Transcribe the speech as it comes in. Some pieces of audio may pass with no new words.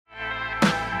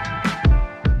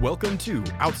Welcome to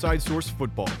Outside Source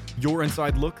Football, your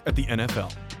inside look at the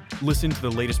NFL. Listen to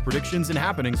the latest predictions and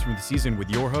happenings from the season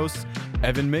with your hosts,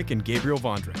 Evan Mick and Gabriel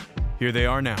Vondrak. Here they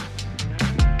are now.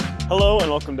 Hello and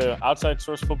welcome to Outside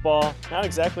Source Football. Not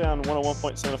exactly on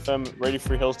 101.7 FM, Radio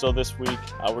Free Hillsdale this week.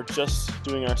 We're just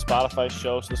doing our Spotify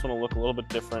show, so this one will look a little bit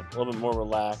different, a little bit more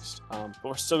relaxed. But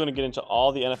we're still going to get into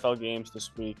all the NFL games this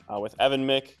week with Evan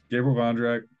Mick, Gabriel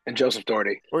Vondrak, and Joseph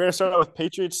Doherty. We're going to start out with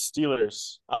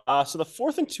Patriots-Steelers. So the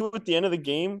 4th and 2 at the end of the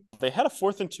game, they had a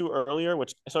 4th and 2 earlier,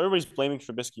 so everybody's blaming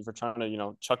Trubisky for trying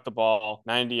to, chuck the ball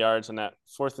 90 yards on that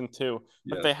 4th and 2.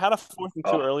 But They had a 4th and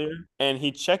 2 earlier, and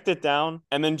he checked it down,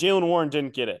 and then Jalen Warren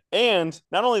didn't get it. And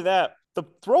not only that, the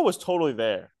throw was totally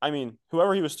there. I mean,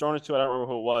 whoever he was throwing it to, I don't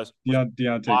remember who it was.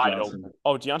 Deontay Johnson. Open.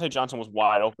 Oh, Deontay Johnson was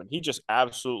wide open. He just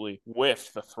absolutely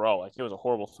whiffed the throw. Like, it was a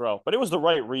horrible throw. But it was the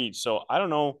right read. So, I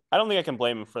don't know. I don't think I can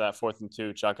blame him for that 4th and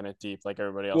 2, chucking it deep like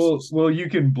everybody else. Well, you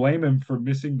can blame him for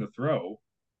missing the throw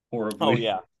horribly. Oh,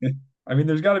 yeah. I mean,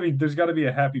 there's got to be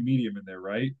a happy medium in there,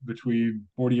 right? Between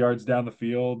 40 yards down the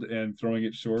field and throwing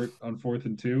it short on 4th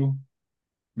and 2.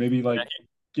 Maybe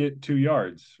get 2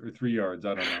 yards or 3 yards.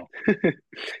 I don't know.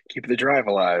 Keep the drive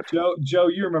alive. Joe,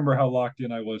 you remember how locked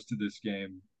in I was to this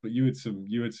game, but you had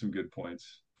some good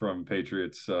points from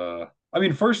Patriots. I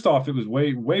mean, first off, it was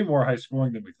way more high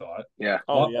scoring than we thought. Yeah.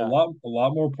 A lot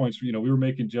more points. We were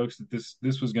making jokes that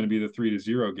this was going to be the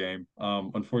 3-0 game.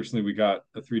 Unfortunately, we got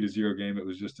a 3-0 game. It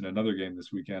was just in another game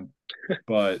this weekend.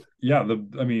 But yeah,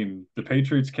 the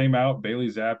Patriots came out. Bailey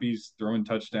Zappi's throwing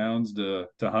touchdowns to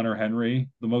Hunter Henry,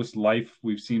 the most life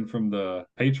we've seen from the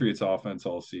Patriots offense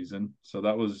all season. So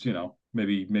that was,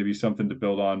 maybe something to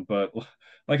build on. But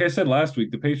like I said last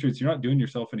week, the Patriots, you're not doing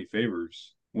yourself any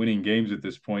favors winning games at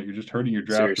this point. You're just hurting your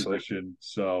draft position.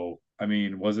 So, I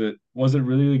mean, was it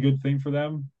really a good thing for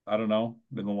them? I don't know.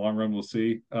 In the long run, we'll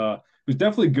see. It was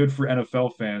definitely good for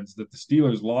NFL fans that the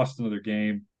Steelers lost another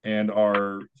game and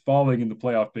are falling in the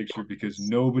playoff picture because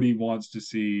nobody wants to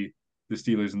see the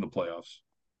Steelers in the playoffs.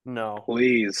 No.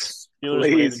 Please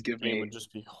give me. It would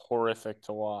just be horrific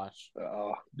to watch.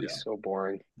 Oh, it's so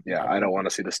boring. Yeah, I don't want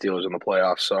to see the Steelers in the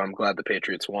playoffs, so I'm glad the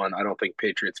Patriots won. I don't think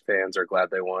Patriots fans are glad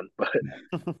they won,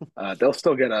 but they'll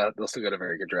still get a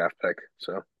very good draft pick.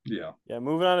 So yeah.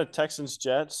 Moving on to Texans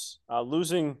Jets,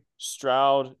 losing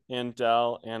Stroud and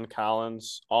Dell and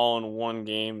Collins all in one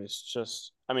game is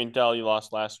just. I mean, Dell, you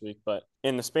lost last week, but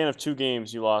in the span of 2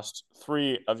 games, you lost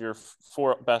 3 of your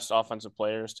 4 best offensive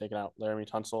players, taking out Laramie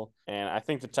Tunsil. And I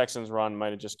think the Texans' run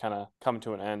might have just kind of come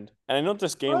to an end. And I know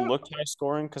this game looked high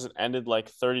scoring because it ended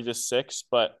like 30-6,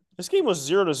 but this game was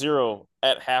 0-0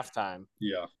 at halftime.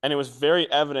 Yeah. And it was very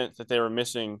evident that they were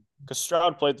missing because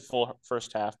Stroud played the full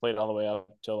first half, played all the way up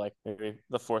to like maybe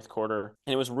the 4th quarter.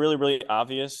 And it was really, really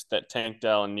obvious that Tank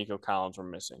Dell and Nico Collins were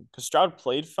missing because Stroud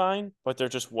played fine, but there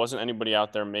just wasn't anybody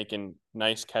out there making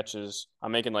nice catches.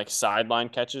 I'm making like sideline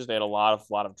catches. They had a lot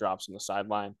of drops in the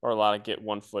sideline or a lot of get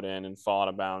 1 foot in and fall out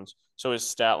of bounds. So his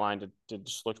stat line did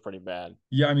just look pretty bad.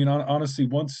 Yeah, I mean, honestly,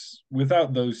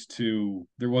 without those 2,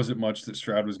 there wasn't much that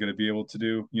Stroud was going to be able to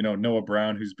do. Noah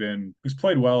Brown, who's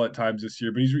played well at times this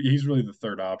year, but he's really the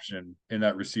third option in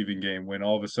that receiving game when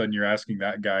all of a sudden you're asking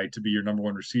that guy to be your number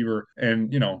 1 receiver.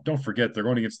 And, don't forget, they're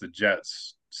going against the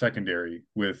Jets secondary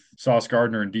with Sauce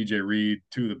Gardner and DJ Reed,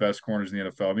 2 of the best corners in the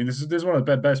NFL. I mean, this is one of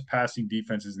the best passing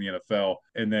defenses in the NFL.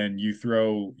 And then you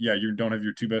don't have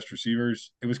your 2 best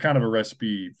receivers. It was kind of a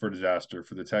recipe for disaster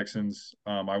for the Texans.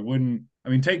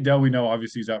 Tank Dell, we know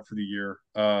obviously he's out for the year.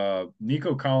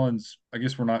 Nico Collins, I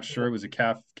guess we're not sure. It was a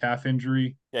calf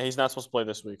injury. Yeah, he's not supposed to play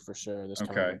this week for sure.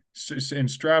 Okay.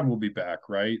 And Stroud will be back,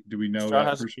 right? Do we know Stroud that?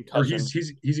 Has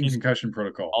concussion. He's in concussion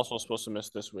protocol. Also supposed to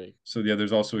miss this week. So yeah,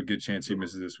 there's also a good chance he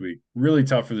misses this week. Really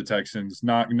tough for the Texans.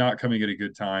 Not coming at a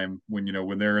good time when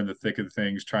they're in the thick of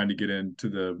things, trying to get into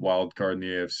the wild card in the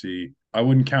AFC. I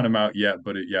wouldn't count them out yet,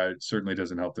 but it certainly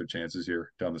doesn't help their chances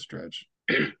here down the stretch.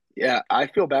 Yeah, I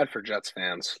feel bad for Jets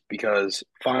fans because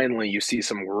finally you see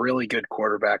some really good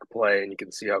quarterback play and you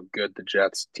can see how good the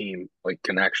Jets team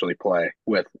can actually play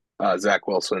with Zach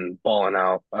Wilson balling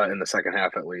out in the second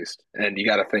half at least. And you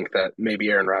got to think that maybe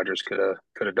Aaron Rodgers could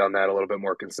have done that a little bit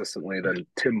more consistently than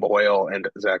Tim Boyle and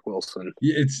Zach Wilson.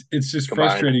 Yeah, it's just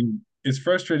combined. Frustrating. It's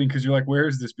frustrating because you're like, where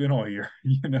has this been all year?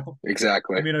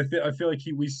 Exactly. I mean, I feel like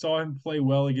we saw him play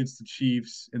well against the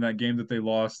Chiefs in that game that they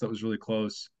lost. That was really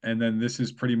close. And then this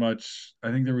is pretty much.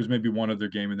 I think there was maybe one other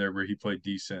game in there where he played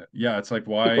decent. Yeah, it's like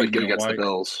why he played good against the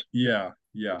Bills. Yeah,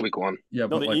 Yeah. Week 1. Yeah, No,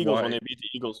 but the like Eagles why? when they beat the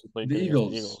Eagles, who played The good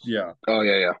against the Eagles, Eagles. yeah. Oh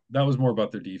yeah. That was more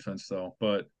about their defense, though.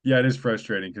 But yeah, it is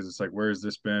frustrating because it's like, where has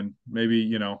this been?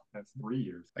 Maybe that's 3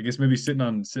 years. I guess maybe sitting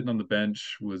on the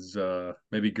bench was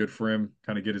maybe good for him,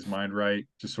 kind of get his mind right,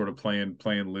 just sort of playing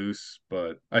loose.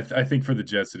 But I think for the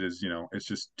Jets, it is it's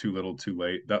just too little, too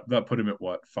late. That put him at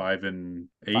what 5-8,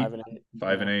 5-8.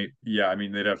 5-8. Yeah, I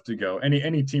mean they'd have to go.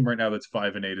 Any team right now that's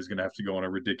 5-8 is going to have to go on a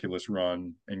ridiculous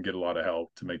run and get a lot of help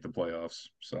to make the playoffs.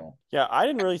 So Yeah, I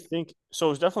didn't really think so. It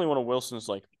was definitely one of Wilson's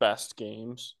like best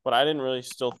games, but I didn't really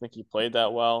still think he played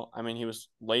that well. I mean, he was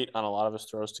late on a lot of his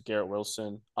throws to Garrett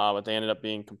Wilson, but they ended up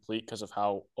being complete because of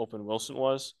how open Wilson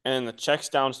was. And then the checks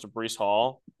downs to Brees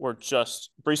Hall were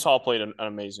just Brees Hall played an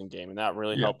amazing game, and that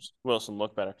really yeah, helped Wilson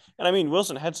look better. And I mean,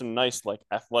 Wilson had some nice like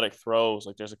athletic throws.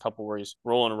 Like there's a couple where he's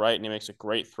rolling right and he makes a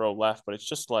great throw left, but it's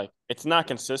just like it's not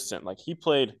consistent. Like he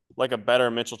played like a better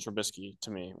Mitchell Trubisky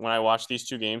to me. When I watched these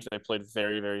two games, they played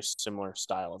very, very similar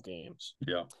style of games.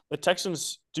 yeah. The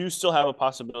Texans do still have a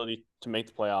possibility to make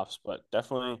the playoffs, but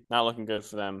definitely not looking good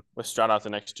for them with Stroud out the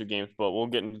next two games. But we'll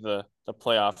get into the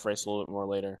playoff race a little bit more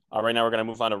later. Right now, we're going to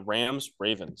move on to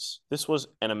Rams-Ravens. This was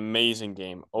an amazing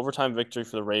game. Overtime victory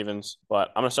for the Ravens, but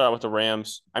I'm going to start out with the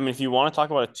Rams. I mean, if you want to talk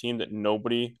about a team that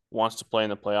nobody wants to play in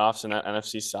the playoffs in that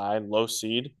NFC side, low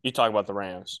seed, you talk about the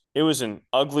Rams. It was an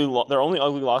ugly their only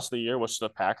ugly loss of the year was to the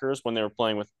Packers when they were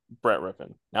playing with Brett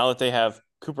Rippon. Now that they have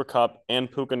Cooper Kupp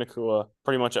and Puka Nacua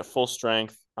pretty much at full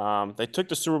strength, they took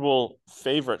the Super Bowl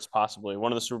favorites, possibly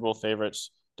one of the Super Bowl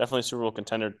favorites, definitely Super Bowl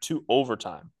contender, to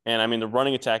overtime. And I mean, the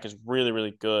running attack is really,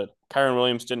 really good. Kyron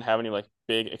Williams didn't have any like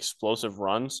big explosive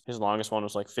runs. His longest one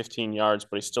was like 15 yards,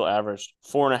 but he still averaged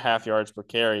 4.5 yards per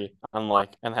carry and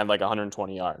had like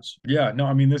 120 yards. Yeah, no,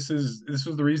 I mean this was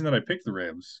the reason that I picked the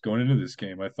Rams going into this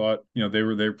game. I thought,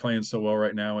 they're playing so well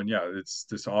right now, and yeah, it's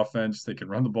this offense. They can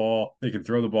run the ball, they can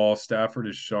throw the ball. Stafford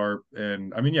is sharp,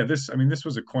 and this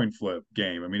was a coin flip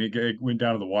game. I mean, it went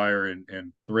down to the wire, and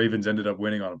the Ravens ended up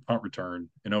winning on a punt return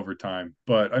in overtime.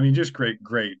 But I mean, just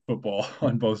great football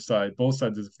on both sides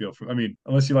of the field. I mean,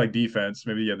 unless you like defense,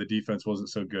 maybe the defense wasn't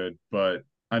so good, but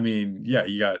I mean, yeah,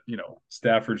 you got,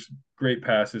 Stafford's great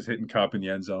passes, hitting Kupp in the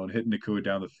end zone, hitting Nakua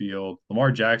down the field.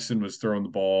 Lamar Jackson was throwing the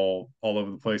ball all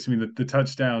over the place. I mean, the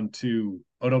touchdown to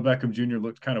Odell Beckham Jr.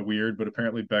 looked kind of weird, but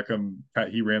apparently Beckham,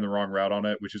 he ran the wrong route on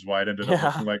it, which is why it ended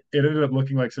up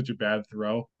looking like such a bad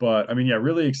throw. But I mean, yeah,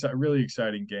 really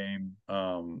exciting game.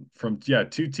 From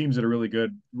two teams that are really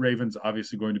good. Ravens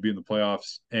obviously going to be in the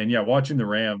playoffs, and yeah, watching the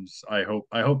Rams, I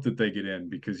hope that they get in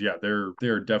because yeah,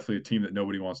 they're definitely a team that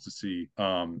nobody wants to see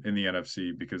in the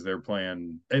NFC because they're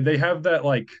playing. They have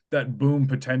that boom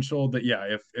potential that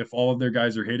yeah, if all of their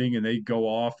guys are hitting and they go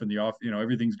off and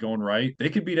everything's going right, they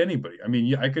could beat anybody. I mean,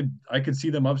 yeah, I could see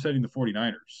them upsetting the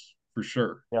 49ers for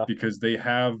sure Yeah. because they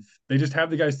just have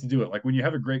the guys to do it. Like when you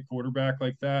have a great quarterback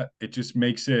like that, it just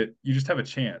makes it you just have a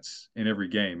chance in every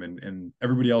game and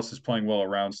everybody else is playing well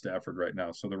around Stafford right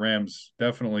now. So the Rams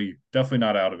definitely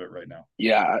not out of it right now.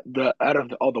 Yeah, out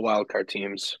of all the wild card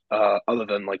teams, other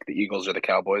than like the Eagles or the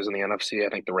Cowboys in the NFC, I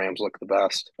think the Rams look the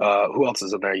best. Who else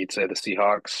is in there? You'd say the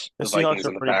Seahawks, The the Seahawks Vikings, are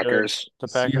and the pretty good. Packers. The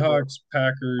Packers Seahawks,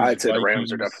 Packers, I'd say the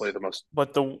Rams are definitely Vikings. the most.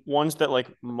 but the ones that like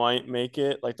might make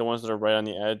it, like the ones that are right on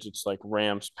the edge, it's like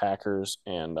Rams, Packers,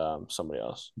 and somebody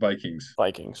else. Vikings.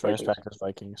 Vikings, Rams, Vikings. Packers,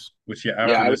 Vikings. Which yeah,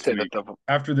 Yeah, I would say that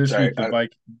after this sorry,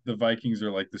 week, the Vikings are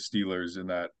like the Steelers in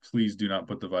that please do not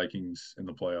put the Vikings in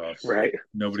the playoffs. right.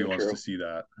 Nobody So wants true. to see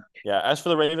that. Yeah, as for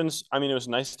the Ravens, I mean, it was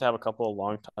nice to have a couple of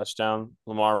long touchdowns.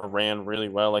 Lamar ran really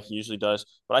well, like he usually does,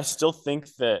 but I still think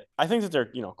that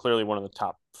they're clearly one of the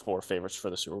top four favorites for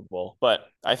the Super Bowl. But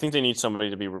I think they need somebody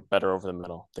to be better over the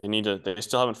middle. They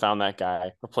still haven't found that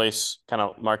guy. Replace kind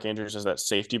of Mark Andrews as that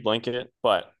safety blanket.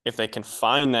 But if they can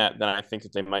find that, then I think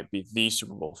that they might be the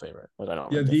Super Bowl favorite. But I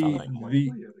don't Yeah, think they found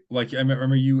the like I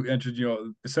remember you entered,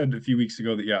 said a few weeks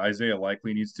ago that yeah, Isaiah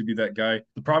Likely needs to be that guy.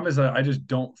 The problem is that I just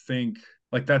don't think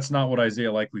like that's not what Isaiah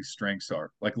Likely's strengths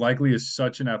are. Like Likely is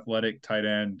such an athletic tight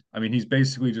end. I mean, he's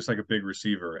basically just like a big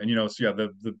receiver. And so yeah,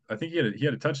 the I think he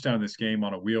had a touchdown in this game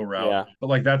on a wheel route. Yeah. But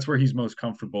like that's where he's most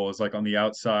comfortable is like on the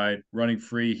outside running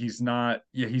free. He's not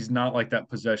like that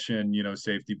possession,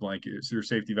 safety blanket or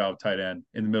safety valve tight end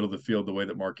in the middle of the field the way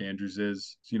that Mark Andrews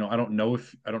is. So, I don't know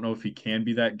if he can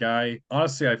be that guy.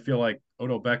 Honestly, I feel like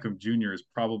Odell Beckham Jr. is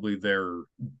probably their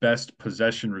best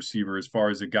possession receiver as far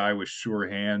as a guy with sure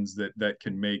hands that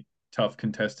can make tough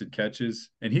contested catches,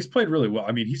 and he's played really well.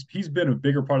 I mean, he's been a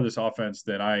bigger part of this offense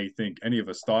than I think any of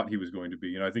us thought he was going to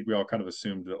be. I think we all kind of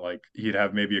assumed that like he'd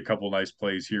have maybe a couple nice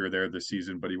plays here or there this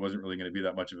season, but he wasn't really going to be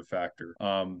that much of a factor.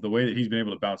 The way that he's been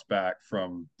able to bounce back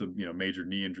from the major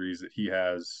knee injuries that he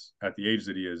has at the age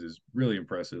that he is really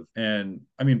impressive. And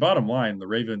I mean, bottom line, the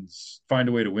Ravens find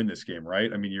a way to win this game,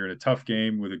 right? I mean, you're in a tough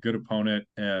game with a good opponent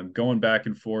and going back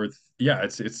and forth. Yeah,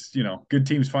 it's good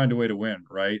teams find a way to win,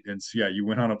 right? And so yeah, you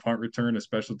win on a punt return, a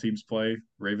special teams play.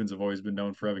 Ravens have always been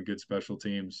known for having good special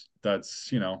teams.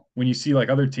 That's when you see like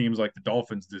other teams like the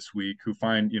Dolphins this week who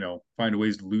find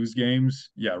ways to lose games.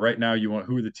 Yeah, right now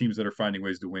who are the teams that are finding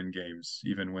ways to win games,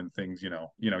 even when things,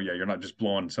 you're not just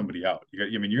blowing somebody out. You're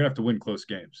gonna have to win close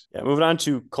games. Yeah, moving on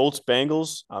to Colts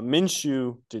Bengals.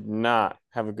 Minshew did not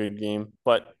have a good game,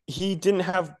 but he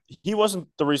wasn't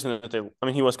the reason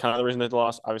that he was kind of the reason that they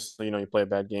lost. Obviously, you play a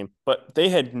bad game, but they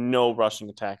had no rushing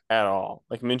attack at all.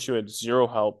 Like Minshew had zero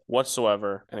help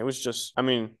whatsoever. And it was just,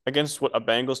 against a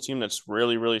Bengals team that's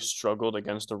really, really struggled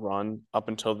against the run up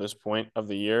until this point of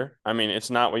the year. It's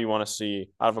not what you want to see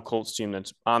out of a Colts team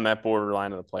that's on that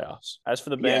borderline of the playoffs. As for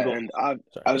the Bengals. Yeah, and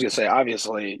I was going to say,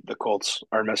 obviously, the Colts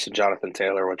are missing Jonathan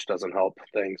Taylor, which doesn't help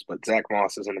things, but Zach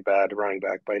Moss isn't a bad running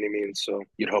back by any means, so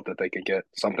you'd hope that they could get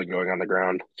something going on the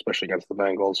ground, especially against the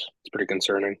Bengals. It's pretty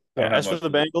concerning. As for the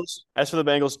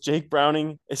Bengals, Jake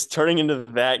Browning is turning into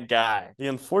that guy. The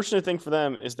unfortunate thing for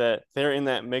them is that they're in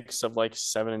that mix of like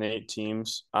 7 and 8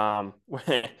 teams,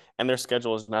 and their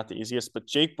schedule is not the easiest. But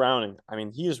Jake Browning,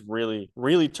 he has really,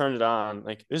 really turned it on.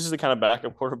 Like this is the kind of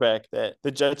backup quarterback that the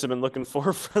Jets have been looking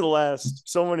for the last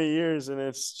so many years, and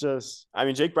it's just,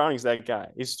 Jake Browning's that guy.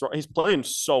 He's playing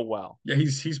so well. Yeah,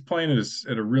 he's playing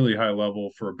at a really high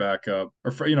level for a backup,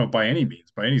 or for by any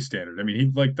means, by any standard.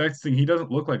 He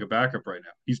doesn't look like a backup right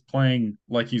now. He's playing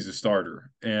like he's a starter.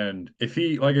 And if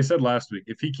he, like I said last week,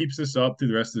 if he keeps this up through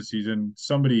the rest of the season,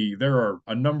 there are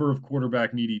a number of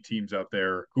quarterback needy teams out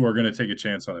there who are going to take a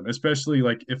chance on him, especially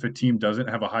like if a team doesn't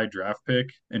have a high draft pick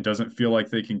and doesn't feel like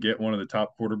they can get one of the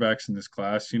top quarterbacks in this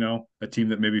class, a team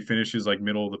that maybe finishes like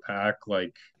middle of the pack,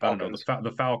 like Falcons. I don't know,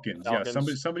 the Falcons. Yeah,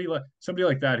 somebody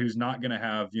like that who's not going to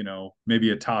have,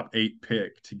 maybe a top 8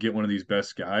 pick to get one of these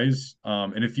best guys.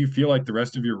 And if you feel like the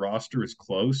rest of your roster is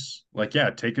close, like, yeah,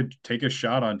 take a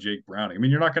shot on Jake Browning.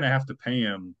 You're not going to have to pay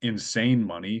him insane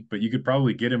money, but you could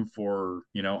probably get him for,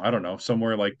 I don't know,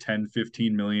 somewhere like 10,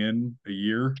 15 million a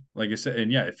year. Like I said,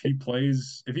 and yeah, if he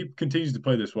continues to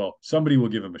play this well, somebody will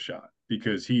give him a shot,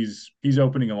 because he's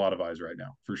opening a lot of eyes right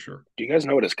now, for sure. Do you guys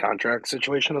know what his contract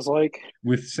situation is like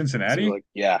with Cincinnati?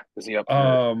 Is he up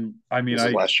for,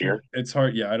 last year? It's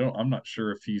hard. Yeah, I'm not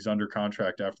sure if he's under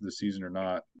contract after the season or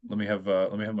not. Let me have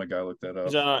my guy look that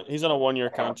up. He's on a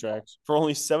 1-year contract for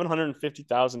only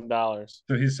 $750,000.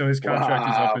 So his contract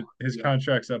is up. His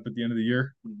contract's up at the end of the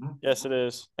year. Mm-hmm. Yes, it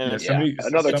is. And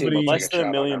another team less than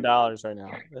 $1 million right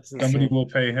now. That's insane. Somebody will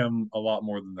pay him a lot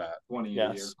more than that. 20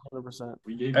 a year. 100%.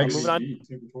 We gave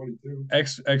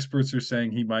experts are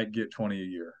saying he might get 20 a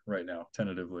year right now,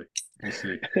 tentatively. We'll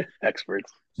see.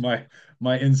 Experts. My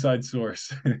inside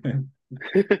source.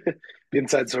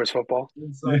 Inside source football.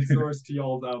 Inside source to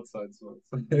y'all's outside source.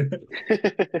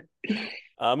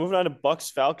 Moving on to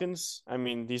Bucks Falcons.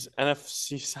 These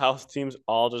NFC South teams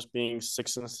all just being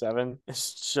 6 and 7.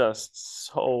 It's just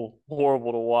so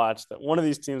horrible to watch that one of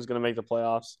these teams is going to make the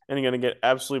playoffs and going to get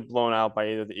absolutely blown out by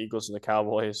either the Eagles or the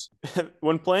Cowboys.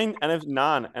 When playing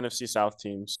non-NFC South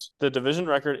teams, the division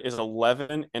record is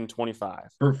 11 and 25.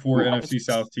 For NFC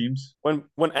South teams? When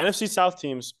NFC South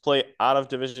teams play out of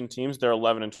division teams, they're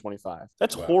 11 and 25.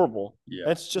 That's horrible. Yeah.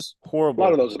 That's just horrible. A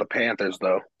lot of those are the Panthers,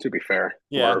 though, to be fair.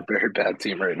 Yeah. We're a very bad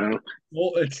team right now.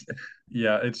 Well, it's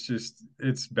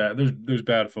bad. There's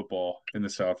bad football in the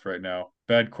South right now.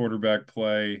 Bad quarterback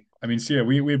play.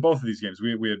 We had both of these games.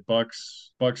 We had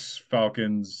Bucks,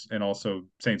 Falcons, and also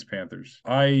Saints, Panthers.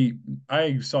 I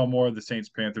saw more of the Saints,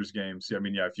 Panthers games.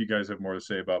 If you guys have more to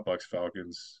say about Bucks,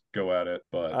 Falcons, go at it.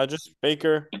 But just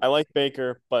Baker. I like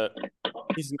Baker, but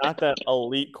he's not that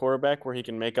elite quarterback where he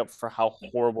can make up for how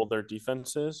horrible their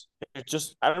defense is. It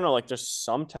just, I don't know, like there's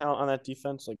some talent on that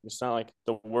defense. Like it's not like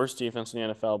the worst defense in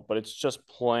the NFL, but it's just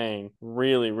playing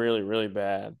really, really, really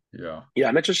bad. Yeah. Yeah,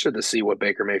 I'm interested to see what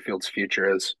Baker Mayfield's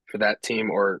future is for that team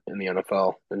or in the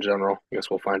NFL in general. I guess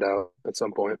we'll find out at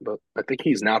some point, but I think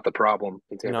he's not the problem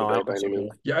in Tampa Bay by any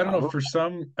means. Yeah, I don't know. For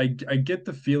some, I get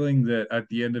the feeling that at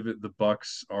the end of it, the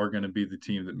Bucks are going to be the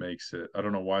team that makes it. I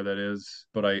don't know why that is,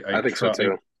 but I think so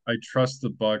too. I trust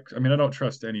the Bucks. I don't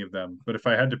trust any of them, but if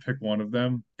I had to pick one of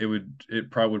them, it would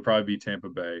probably be Tampa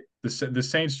Bay. the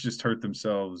Saints just shoot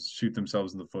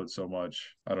themselves in the foot so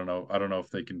much. I don't know. I don't know if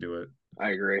they can do it.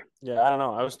 I agree. Yeah, I don't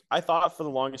know. I thought for the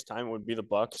longest time it would be the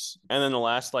Bucks, and then the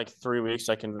last like 3 weeks,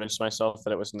 I convinced myself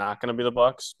that it was not going to be the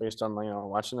Bucks based on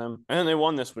watching them, and then they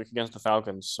won this week against the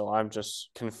Falcons. So I'm just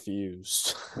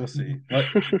confused. We'll see.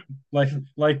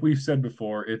 Like we've said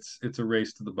before, it's a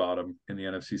race to the bottom in the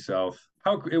NFC South.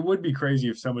 How it would be crazy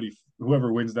if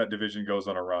whoever wins that division goes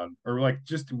on a run or like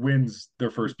just wins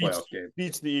their first playoff game.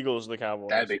 Beats the Eagles, the Cowboys.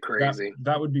 That'd be crazy.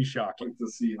 That would be shocking. Like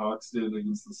the Seahawks did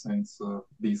against the Saints,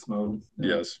 beast mode.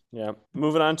 Yes. Yeah.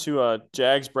 Moving on to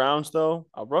Jags Browns though.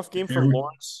 A rough game for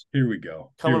Lawrence. Here we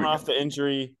go. Coming off the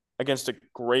injury against a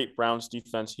great Browns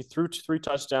defense. He threw 3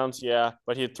 touchdowns, yeah,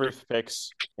 but he had 3 picks,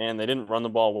 and they didn't run the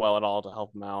ball well at all to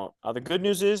help him out. The good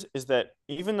news is that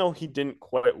even though he didn't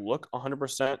quite look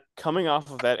 100%, coming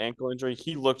off of that ankle injury,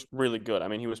 he looked really good. I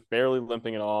mean, he was barely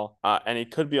limping at all, and he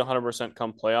could be 100%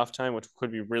 come playoff time, which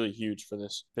could be really huge for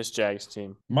this Jags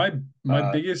team. My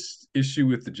biggest issue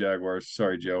with the Jaguars,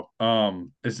 sorry, Joe,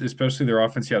 is especially their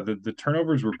offense. Yeah, the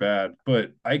turnovers were bad,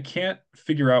 but I can't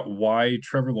figure out why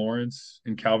Trevor Lawrence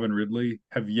and Calvin Ridley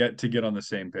have yet to get on the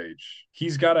same page.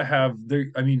 He's got to have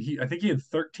I think he had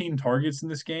 13 targets in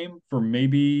this game for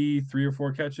maybe 3 or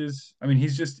 4 catches. I mean,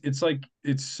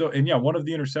 one of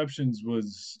the interceptions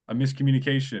was a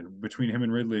miscommunication between him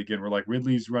and Ridley again, where like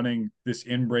Ridley's running this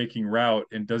in-breaking route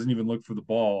and doesn't even look for the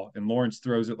ball, and Lawrence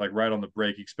throws it like right on the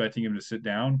break, expecting him to sit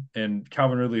down, and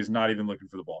Calvin Ridley is not even looking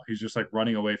for the ball. He's just like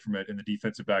running away from it, and the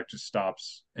defensive back just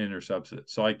stops and intercepts it.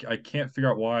 So I can't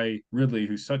figure out why Ridley,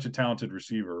 who's such a talented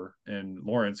receiver, and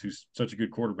Lawrence, who's such a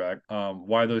good quarterback,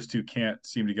 why those two can't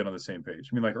seem to get on the same page.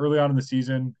 I mean, like early on in the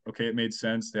season, okay, it made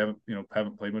sense. They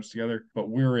haven't played much together, but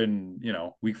we're in,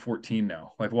 week 14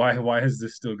 now. Like, why is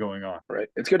this still going on? Right.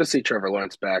 It's good to see Trevor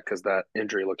Lawrence back because that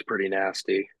injury looked pretty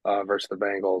nasty versus the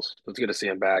Bengals. So it's good to see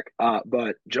him back.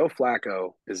 But Joe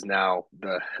Flacco is now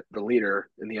the leader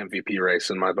in the MVP race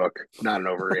in my book. Not an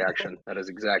overreaction. That is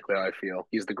exactly how I feel.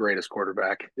 He's the greatest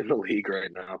quarterback in the league right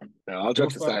now. All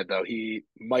jokes aside, though, he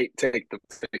might take the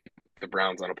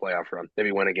Browns on a playoff run.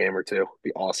 Maybe win a game or two.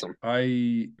 Be awesome.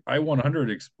 I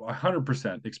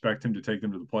 100% expect him to take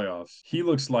them to the playoffs. He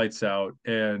looks lights out.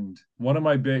 And one of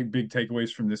my big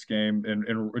takeaways from this game,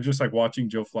 and just like watching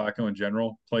Joe Flacco in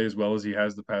general play as well as he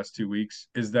has the past 2 weeks,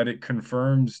 is that it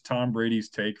confirms Tom Brady's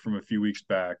take from a few weeks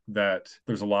back that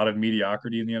there's a lot of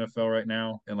mediocrity in the NFL right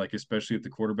now. And like, especially at the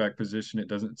quarterback position, it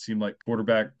doesn't seem like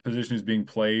quarterback position is being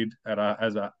played at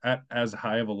as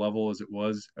high of a level as it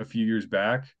was a few years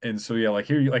back. And so yeah,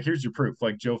 here's your proof.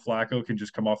 Like Joe Flacco can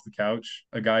just come off the couch,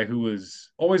 a guy who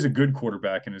was always a good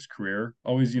quarterback in his career,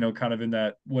 always kind of in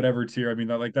that whatever tier. I mean,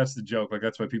 that's the joke. Like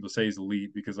that's why people say he's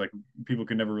elite, because like people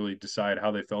can never really decide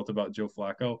how they felt about Joe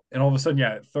Flacco. And all of a sudden,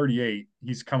 yeah, at 38,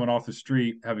 he's coming off the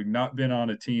street, having not been on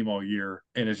a team all year,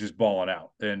 and is just balling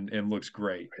out and looks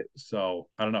great. So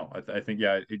I don't know. I think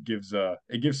yeah, it gives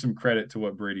some credit to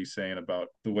what Brady's saying about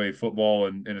the way football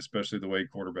and especially the way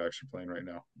quarterbacks are playing right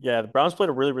now. Yeah, the Browns played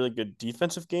a really, really good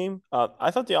defensive game.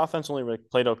 I thought the offense only really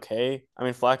played okay. I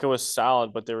mean, Flacco was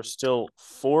solid, but they were still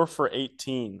 4 for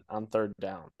 18 on 3rd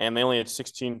down, and they only had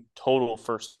 16 total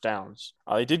first downs.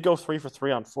 They did go 3 for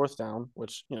 3 on 4th down,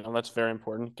 which that's very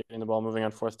important, getting the ball moving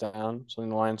on 4th down, something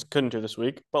the Lions couldn't do this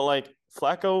week. But like,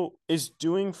 Flacco is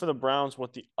doing for the Browns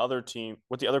what the other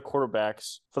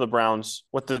quarterbacks for the Browns,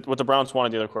 what the Browns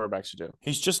wanted the other quarterbacks to do.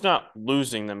 He's just not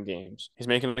losing them games. He's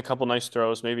making a couple nice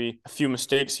throws, maybe a few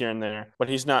mistakes here and there, but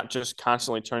he's not just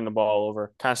constantly turning the ball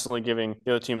over, constantly giving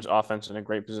the other team's offense in a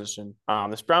great position.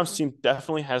 This Browns team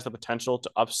definitely has the potential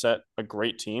to upset a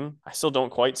great team. I still don't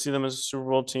quite see them as a Super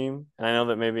Bowl team, and I know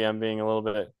that maybe I'm being a little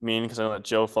bit mean because I know that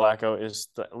Joe Flacco is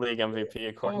the league MVP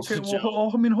according to Joe.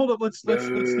 Hold up. Let's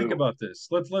think about this.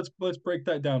 Let's break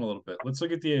that down a little bit. Let's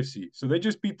look at the AFC. So they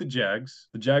just beat the Jags.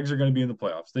 The Jags are going to be in the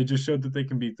playoffs. They just showed that they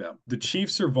can beat them. The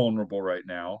Chiefs are vulnerable right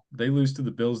now. They lose to the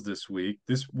Bills this week.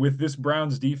 With this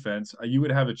Browns defense, you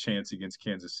would have a chance against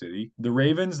Kansas City. The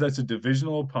Ravens, that's a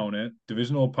divisional opponent.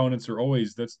 Divisional opponents are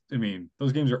always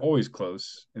those games are always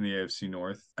close in the AFC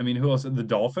North. I mean, who else? The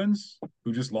Dolphins,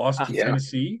 who just lost to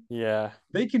Tennessee. Yeah.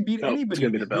 They can beat anybody. It's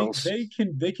gonna be the Bills. They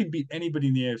can beat anybody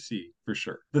in the AFC for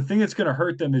sure. The thing that's going to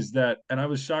hurt them is that, and I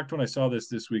was shocked when I saw this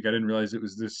week. I didn't realize it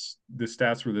was the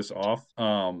stats were this off.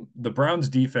 The Browns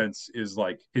defense is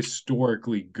like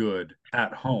historically good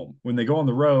at home. When they go on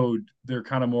the road, they're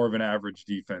kind of more of an average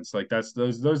defense. Like those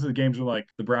are the games where like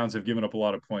the Browns have given up a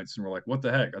lot of points and we're like, what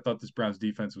the heck? I thought this Browns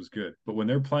defense was good. But when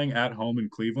they're playing at home in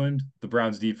Cleveland, the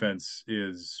Browns defense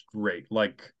is great.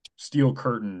 Like steel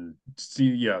curtain,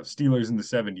 Steelers in the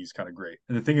 70s kind of great.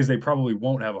 And the thing is, they probably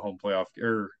won't have a home playoff,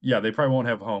 they probably won't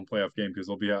have a home playoff game because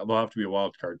they'll have to be a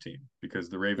wild card team because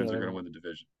the Ravens are going to win the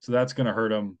division. So that's going to hurt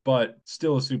them, but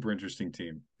still a super interesting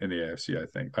team in the AFC. I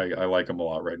think I like them a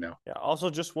lot right now. Yeah. Also,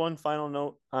 just one final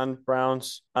note on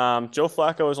Browns. Joe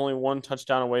Flacco is only one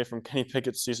touchdown away from Kenny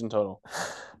Pickett's season total.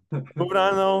 Moving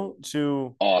on though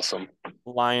to Awesome.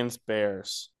 Lions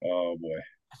Bears. Oh boy.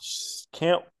 I just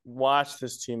can't watch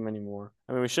this team anymore.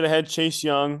 I mean, we should have had Chase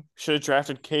Young, should have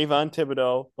drafted Kayvon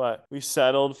Thibodeau, but we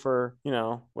settled for,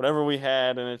 whatever we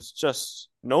had, and it's just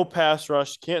no pass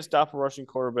rush, can't stop a rushing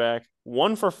quarterback.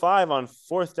 1 for 5 on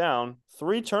 4th down,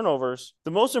 3 turnovers.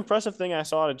 The most impressive thing I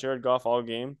saw out of Jared Goff all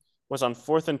game was on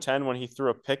 4th and 10 when he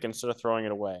threw a pick instead of throwing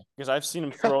it away. Because I've seen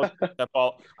him throw that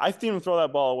ball. I've seen him throw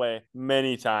that ball away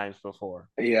many times before.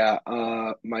 Yeah,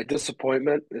 my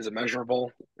disappointment is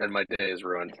immeasurable, and my day is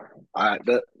ruined.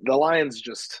 The Lions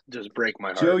just break my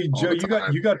heart. Joe,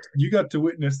 you got to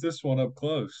witness this one up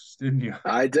close, didn't you?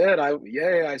 I did.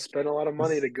 I spent a lot of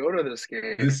money to go to this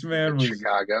game. This man was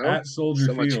Chicago at Soldier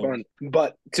Field. Much fun.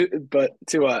 But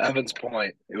to Evan's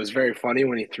point, it was very funny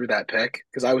when he threw that pick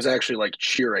because I was actually like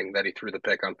cheering that he threw the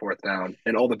pick on 4th down,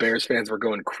 and all the Bears fans were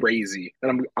going crazy.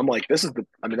 And I'm like, that's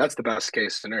the best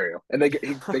case scenario. And they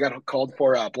got called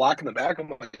for a block in the back. I'm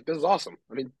like, this is awesome.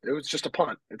 I mean, it was just a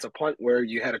punt. It's a punt where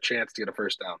you had a chance to get a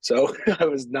first down. So I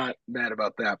was not mad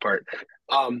about that part.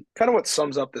 Kind of what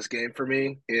sums up this game for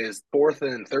me is 4th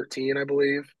and 13, I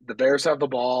believe. The Bears have the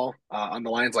ball on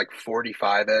the Lions like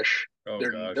 45-ish. Oh,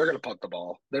 they're going to punt the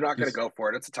ball. They're not going to go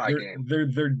for it. It's a tie game.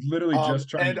 They're literally just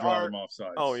trying to draw them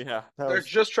offsides. Oh yeah, they're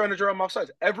just trying to draw them offsides.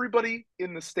 Everybody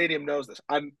in the stadium knows this.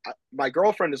 My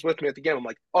girlfriend is with me at the game. I'm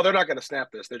like, oh, they're not going to snap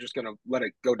this. They're just going to let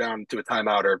it go down to a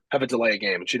timeout or have a delay a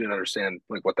game. And she didn't understand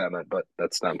like what that meant, but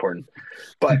that's not important.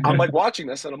 But I'm like watching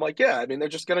this and I'm like, yeah, I mean, they're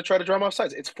just going to try to draw them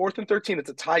offsides. It's 4th and 13. It's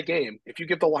a tie game. If you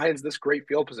give the Lions this great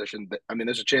field position, I mean,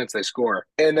 there's a chance they score.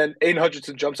 And then Aiden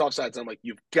Hutchinson jumps offsides. And I'm like,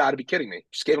 you've got to be kidding me.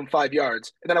 Just gave him 5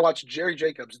 yards. And then I watched Jerry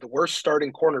Jacobs, the worst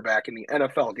starting cornerback in the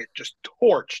NFL, get just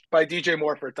torched by DJ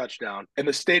Moore for a touchdown. And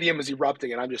the stadium is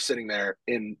erupting, and I'm just sitting there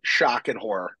in shock and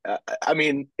horror. I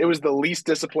mean, it was the least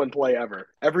disciplined play ever.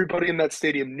 Everybody in that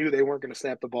stadium knew they weren't going to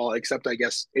snap the ball, except, I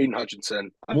guess, Aiden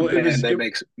Hutchinson. Well, that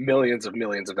makes millions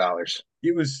of dollars.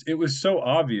 It was so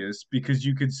obvious because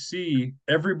you could see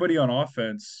everybody on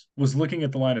offense was looking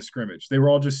at the line of scrimmage. They were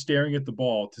all just staring at the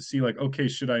ball to see like, okay,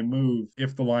 should I move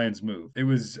if the Lions move? It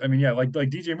was, I mean, yeah, like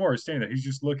DJ Moore is standing there. He's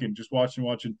just looking, just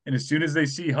watching. And as soon as they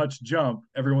see Hutch jump,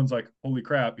 everyone's like, holy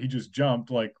crap, he just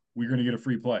jumped. Like, we're going to get a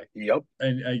free play. Yep.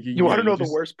 And you want to know the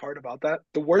worst part about that?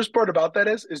 The worst part about that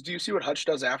is do you see what Hutch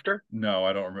does after? No,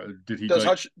 I don't remember.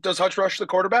 Does Hutch rush the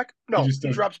quarterback? No, he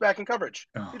drops back in coverage.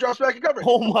 Oh. He drops back in coverage.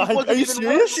 Oh my! He wasn't Are you even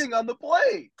serious? rushing on the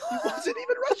play. He wasn't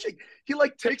even rushing. He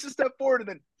like takes a step forward and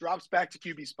then drops back to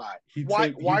QB spot.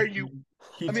 Why are you?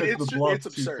 I mean, it's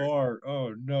absurd. Too far.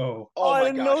 Oh no! Oh I my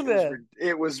didn't gosh, know that.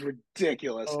 It was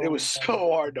ridiculous. It was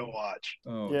so hard to watch.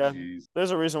 Oh yeah. Geez.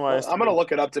 There's a reason why. I'm gonna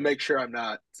look it up to make sure I'm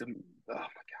not. Oh my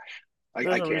gosh,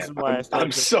 I can't.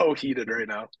 I'm so heated right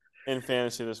now. In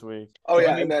fantasy this week. Oh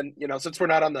yeah, and then since we're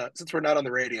not on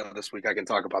the radio this week, I can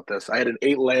talk about this. I had an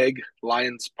 8-leg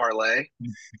Lions parlay.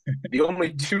 The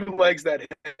only 2 legs that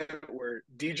hit were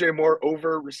DJ Moore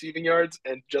over receiving yards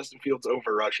and Justin Fields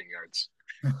over rushing yards.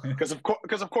 Because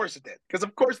of course it did. Because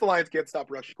of course the Lions can't stop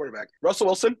a rushing quarterback. Russell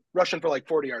Wilson rushing for like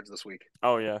 40 yards this week.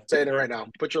 Oh yeah, saying it right now.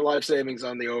 Put your life savings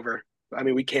on the over. I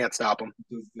mean, we can't stop him.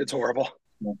 It's horrible.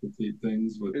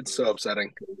 Things with it's so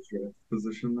upsetting.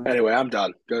 Position there. Anyway, I'm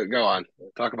done. Go on.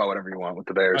 Talk about whatever you want with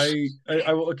the Bears.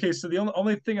 Okay, so the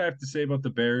only thing I have to say about the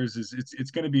Bears is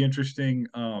it's going to be interesting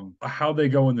how they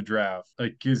go in the draft.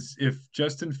 Like, if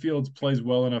Justin Fields plays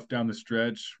well enough down the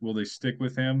stretch, will they stick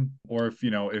with him? Or if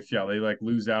they like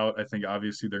lose out, I think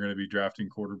obviously they're going to be drafting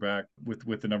quarterback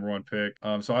with the number 1 pick.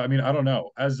 So I mean, I don't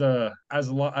know. As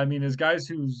guys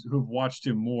who've watched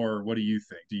him more, what do you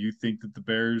think? Do you think that the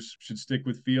Bears should stick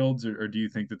with Fields, or do you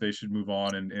think that they should move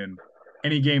on and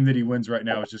any game that he wins right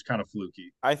now is just kind of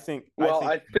fluky? I think move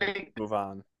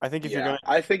on. I think if you're going to...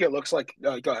 I think it looks like...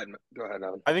 go ahead,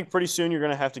 Evan. I think pretty soon you're going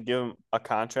to have to give him a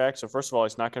contract. So first of all,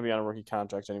 he's not going to be on a rookie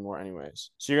contract anymore anyways.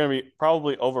 So you're going to be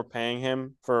probably overpaying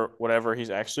him for whatever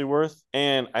he's actually worth.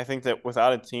 And I think that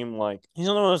without a team like... He's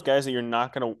one of those guys that you're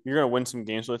going to win some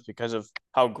games with because of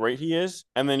how great he is.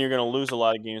 And then you're going to lose a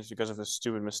lot of games because of his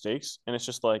stupid mistakes. And it's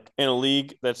just like, in a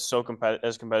league that's so competitive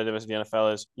as the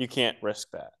NFL is, you can't risk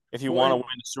that. If you want to win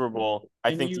the Super Bowl,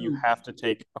 I think that you have to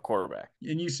take a quarterback.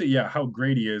 And you say, how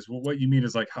great he is, what you mean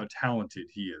is like how talented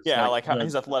he is. Yeah, Like like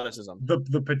his athleticism.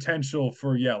 the potential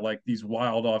for like these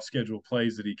wild off schedule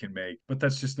plays that he can make, but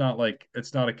that's just not like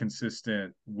it's not a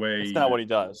consistent It's way not what he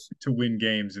does. to win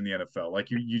games in the NFL. Like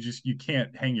you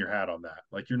can't hang your hat on that.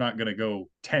 Like you're not going to go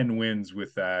 10 wins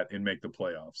with that and make the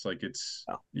playoffs. Like it's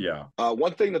yeah.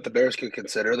 One thing that the Bears could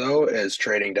consider though is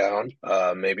trading down.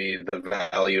 Maybe the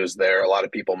value is there. A lot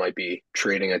of people might be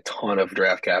trading a ton of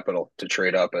draft capital to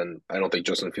trade up, and I don't think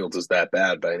Justin Fields is that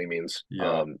bad by any means.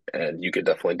 Yeah. And you could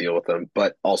definitely deal with him.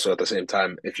 But also at the same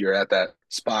time, if you're at that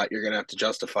spot, you're going to have to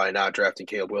justify not drafting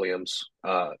Caleb Williams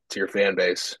to your fan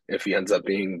base if he ends up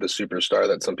being the superstar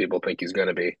that some people think he's going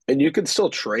to be. And you could still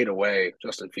trade away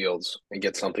Justin Fields and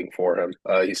get something for him.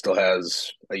 He still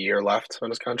has a year left on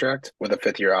his contract with a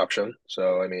 5th-year option.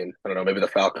 So, I mean, I don't know, maybe the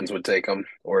Falcons would take him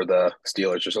or the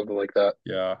Steelers or something like that.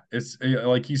 Yeah, it's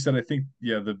like you said. I think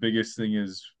the biggest thing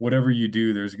is whatever you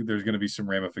do, there's going to be some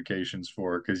ramifications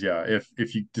for because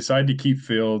if you decide to keep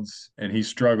Fields and he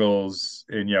struggles,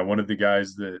 and one of the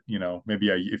guys that maybe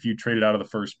if you traded out of the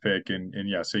first pick and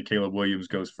say Caleb Williams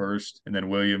goes first, and then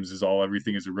Williams is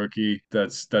everything as a rookie,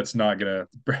 that's not gonna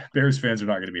Bears fans are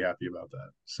not gonna be happy about that.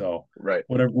 So right,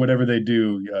 whatever they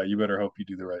do, you better hope you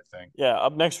do the right thing. Yeah,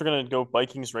 up next we're gonna go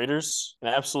Vikings Raiders, an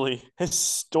absolutely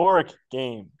historic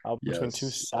game between two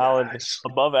solid,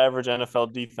 above average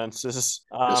NFL defenses.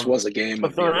 This was a game,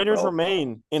 but the Raiders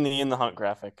remain in the hunt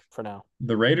graphic for now.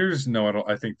 The Raiders, no, I don't.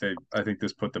 I think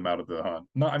this put them out of the hunt.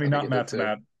 Not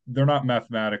they're not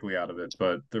mathematically out of it,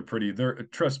 but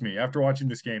trust me, after watching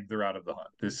this game, they're out of the hunt.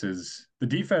 This is the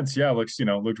defense,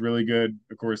 looked really good.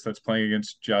 Of course, that's playing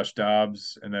against Josh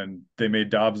Dobbs, and then they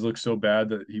made Dobbs look so bad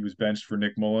that he was benched for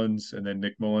Nick Mullins, and then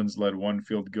Nick Mullins led one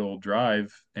field goal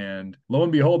drive, and lo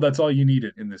and behold, that's all you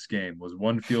needed in this game was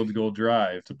one field goal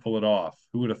drive to pull it off.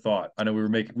 Who would have thought? I know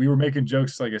we were making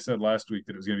jokes, like I said last week,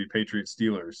 that it was going to be Patriots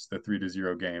Steelers, the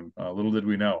 3-0 game. Little did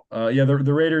we know.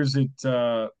 The Raiders,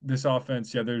 this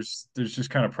offense, there's just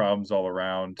kind of problems all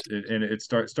around, and it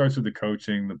starts with the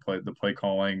coaching, the play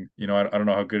calling. I don't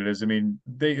know how good it is. I mean,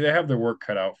 they have their work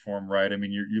cut out for them, right? I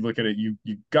mean, you look at it, you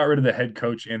got rid of the head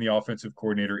coach and the offensive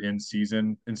coordinator in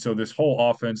season, and so this whole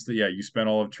offense that you spent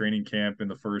all of training camp in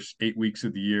the first 8 weeks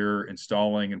of the year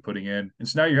installing and putting in, and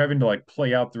so now you're having to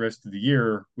play out the rest of the year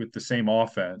with the same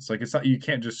offense. It's not, you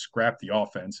can't just scrap the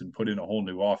offense and put in a whole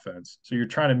new offense. So you're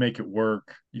trying to make it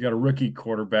work. You got a rookie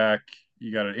quarterback.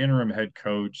 You got an interim head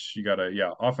coach. You got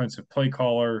a offensive play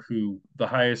caller who the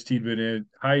highest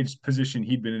position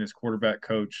he'd been in is quarterback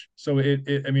coach. So it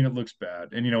looks bad.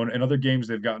 And in other games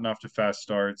they've gotten off to fast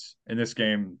starts. In this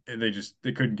game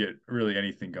they couldn't get really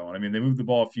anything going. I mean, they moved the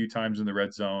ball a few times in the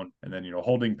red zone, and then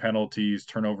holding penalties,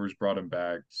 turnovers brought them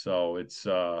back. So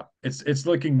it's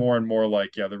looking more and more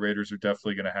like the Raiders are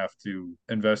definitely going to have to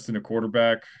invest in a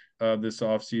quarterback this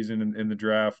offseason in the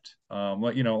draft.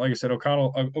 Like I said,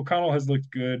 O'Connell has looked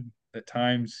good at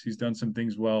times. He's done some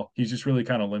things well. He's just really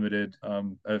kind of limited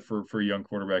for a young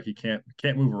quarterback. He can't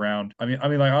move around. I mean,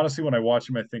 honestly, when I watch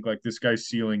him, I think this guy's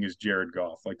ceiling is Jared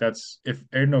Goff. That's if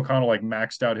Aiden O'Connell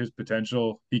maxed out his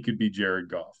potential, he could be Jared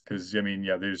Goff. Because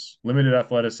there's limited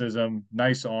athleticism,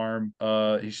 nice arm.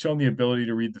 He's shown the ability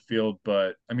to read the field,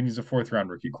 but he's a 4th-round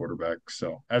rookie quarterback.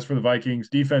 So as for the Vikings,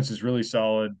 defense is really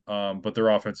solid, but their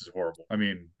offense is horrible.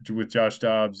 With Josh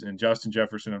Dobbs and Justin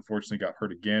Jefferson, unfortunately got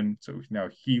hurt again, so now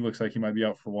he looks like he might be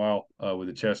out for a while with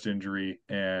a chest injury.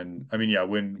 And when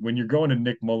you're going to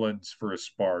Nick Mullins for a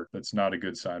spark, that's not a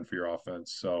good sign for your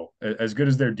offense. So as good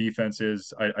as their defense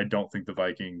is, I don't think the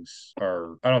Vikings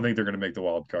are. I don't think they're going to make the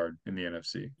wild card in the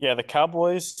NFC. Yeah, the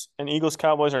Cowboys and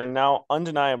Cowboys are now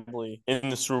undeniably in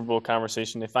the Super Bowl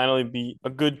conversation. They finally beat a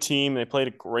good team. They played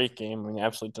a great game. They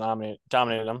absolutely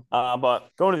dominated them. But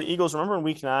going to the Eagles, remember in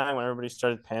Week 9 when everybody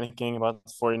started panicking about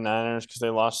the 49ers because they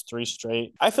lost 3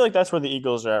 straight? I feel like that's where the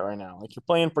Eagles are at right now. You're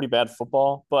playing pretty bad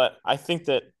football, but I think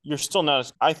that you're still not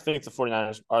as – I think the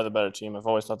 49ers are the better team. I've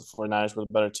always thought the 49ers were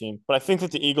the better team. But I think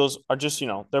that the Eagles are just,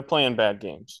 they're playing bad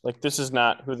games. This is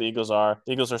not who the Eagles are.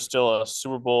 The Eagles are still a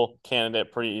Super Bowl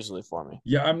candidate pretty easily for me.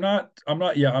 Yeah, I'm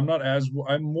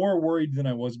more worried than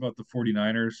I was about the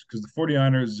 49ers because the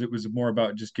 49ers, it was more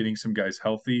about just getting some guys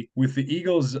healthy. With the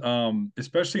Eagles,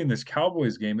 especially in this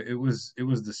Cowboys game, it was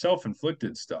the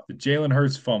self-inflicted stuff. The Jalen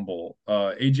Hurts fumble,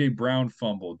 AJ Brown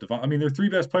fumble, their 3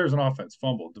 best players on offense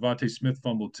fumbled. Devontae Smith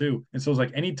fumbled field too. And so it's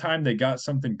like anytime they got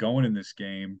something going in this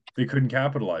game, they couldn't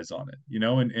capitalize on it,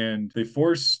 and they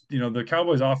forced, the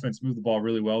Cowboys offense moved the ball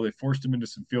really well. They forced them into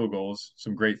some field goals,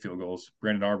 some great field goals.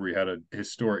 Brandon Arbery had a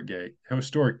historic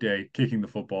day kicking the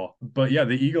football. But yeah,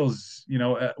 the Eagles,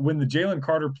 when the Jalen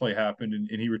Carter play happened and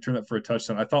he returned that for a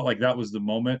touchdown, I thought like that was the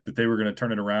moment that they were going to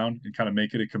turn it around and kind of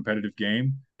make it a competitive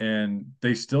game. And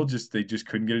they just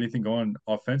couldn't get anything going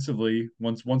offensively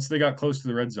once they got close to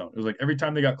the red zone. It was like every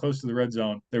time they got close to the red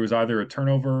zone, there was either a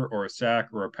turnover or a sack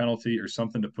or a penalty or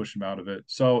something to push them out of it.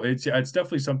 So it's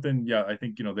definitely something, I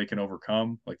think, they can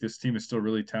overcome. Like this team is still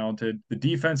really talented. The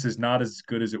defense is not as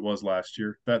good as it was last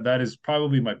year. That is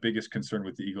probably my biggest concern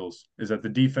with the Eagles, is that the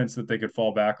defense that they could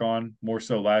fall back on more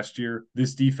so last year,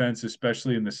 this defense,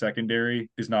 especially in the secondary,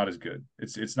 is not as good.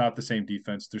 It's not the same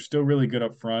defense. They're still really good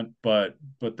up front, but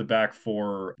the back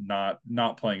four not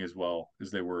playing as well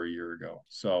as they were a year ago.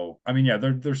 So I mean,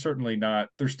 they're certainly not.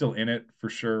 They're still in it for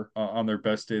sure. On their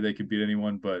best day, they could beat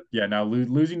anyone. But yeah, now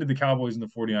losing to the Cowboys and the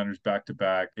 49ers back to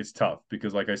back, it's tough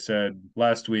because, like I said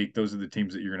last week, those are the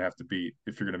teams that you're gonna have to beat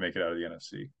if you're gonna make it out of the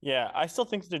NFC. Yeah, I still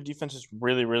think that their defense is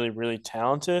really, really, really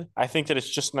talented. I think that it's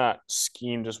just not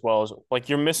schemed as well as like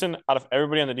you're missing out of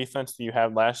everybody on the defense that you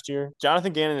had last year.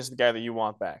 Jonathan Gannon is the guy that you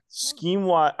want back. Scheme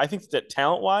wise, I think that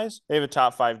talent wise, they have a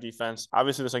top 5 defense.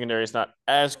 Obviously, the secondary is not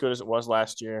as good as it was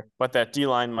last year, but that D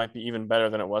line might be even better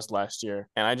than it was last year.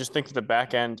 And I just think that the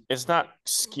back end is not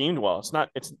schemed well.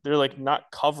 They're like not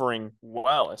covering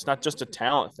well. It's not just a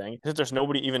talent thing. It's that there's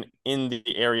nobody even in the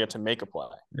area to make a play.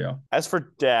 Yeah. As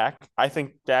for Dak, I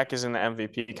think Dak is in the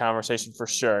MVP conversation for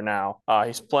sure now.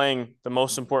 He's playing the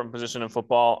most important position in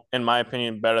football, in my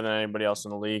opinion, better than anybody else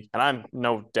in the league. And I'm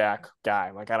no Dak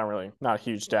guy. Like, not a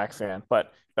huge Dak fan,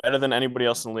 but better than anybody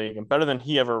else in the league and better than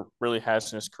he ever really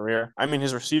has in his career. I mean,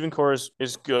 his receiving core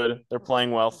is good. They're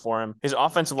playing well for him. His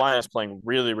offensive line is playing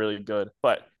really, really good,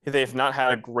 but they've not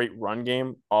had a great run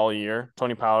game all year.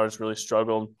 Tony Pollard's really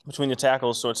struggled between the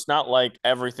tackles, so it's not like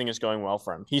everything is going well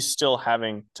for him. He's still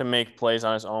having to make plays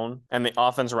on his own, and the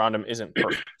offense around him isn't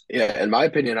perfect. Yeah, in my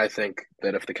opinion, I think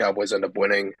that if the Cowboys end up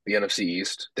winning the NFC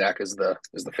East, Dak is the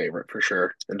favorite for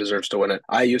sure and deserves to win it.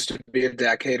 I used to be a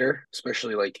Dak hater,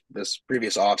 especially like this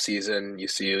previous offseason. You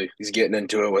see he's getting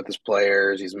into it with his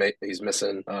players. He's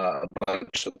missing a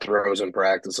bunch of throws in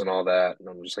practice and all that. And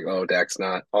I'm just like, oh, Dak's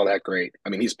not all that great. I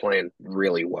mean, he's playing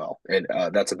really well, and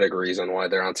that's a big reason why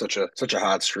they're on such a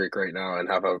hot streak right now and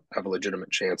have a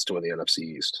legitimate chance to win the NFC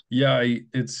East. Yeah,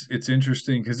 it's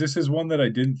interesting because this is one that I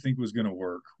didn't think was going to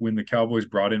work when the Cowboys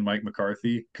brought in Mike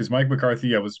McCarthy, because Mike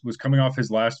McCarthy was coming off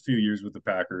his last few years with the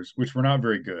Packers, which were not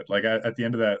very good. Like at the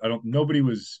end of that,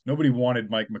 nobody wanted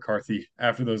Mike McCarthy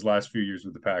after those last few years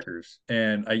with the Packers,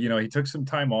 and he took some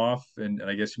time off, and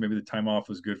I guess maybe the time off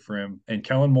was good for him. And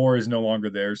Kellen Moore is no longer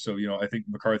there, so I think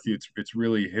McCarthy, it's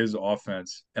really his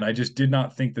offense, and I just did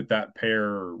not think that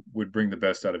pair would bring the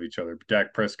best out of each other,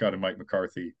 Dak Prescott and Mike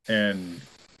McCarthy. And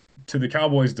to the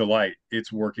Cowboys' delight,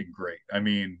 it's working great. I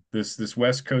mean, this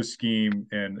West Coast scheme,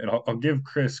 and I'll give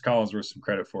Chris Collinsworth some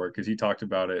credit for it because he talked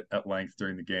about it at length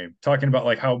during the game, talking about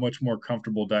like how much more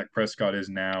comfortable Dak Prescott is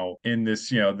now in this,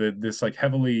 this like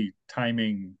heavily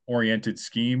timing oriented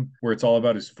scheme where it's all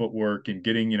about his footwork and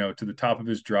getting, to the top of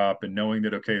his drop and knowing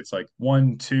that, okay, it's like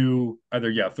 1, 2,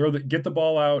 either, get the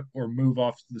ball out or move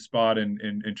off to the spot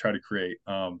and try to create.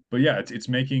 But yeah,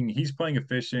 he's playing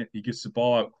efficient. He gets the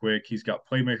ball out quick. He's got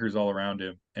playmakers all around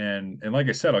him. And like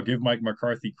I said, I'll give Mike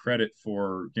McCarthy credit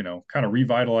for, kind of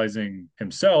revitalizing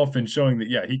himself and showing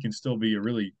that, he can still be a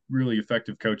really, really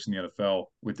effective coach in the NFL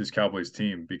with this Cowboys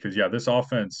team because, this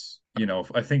offense,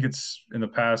 I think it's in the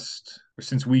past or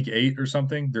since week 8 or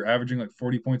something, they're averaging like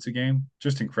 40 points a game.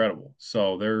 Just incredible.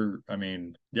 So they're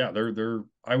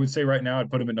I would say right now I'd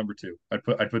put them at number 2. I'd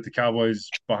put the Cowboys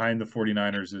behind the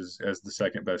 49ers as the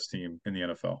second best team in the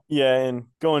NFL. Yeah, and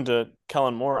going to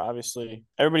Kellen Moore, obviously,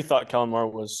 everybody thought Kellen Moore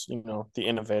was, the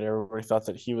innovator. Everybody thought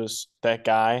that he was that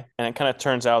guy. And it kind of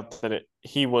turns out that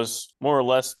he was more or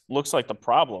less looks like the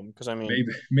problem because, I mean,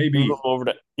 maybe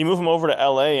you move him over to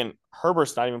LA and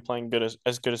Herbert's not even playing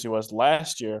as good as he was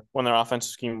last year when their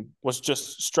offensive scheme was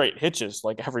just straight hitches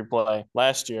like every play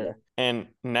last year. And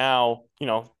now,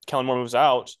 Kellen Moore moves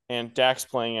out and Dak's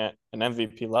playing at an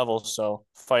MVP level. So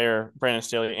fire Brandon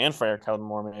Staley and fire Kellen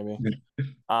Moore maybe.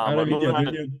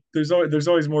 There's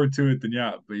always more to it than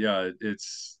but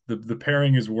it's the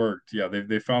pairing has worked.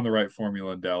 They found the right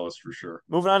formula in Dallas for sure.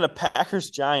 Moving on to Packers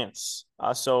Giants.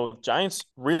 So Giants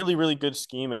really, really good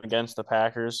scheme against the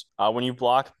Packers. When you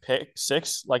block pick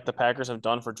 6 like the Packers have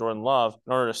done for Jordan Love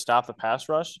in order to stop the pass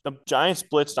rush, the Giants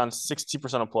blitzed on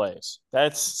 60% of plays.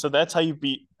 That's how you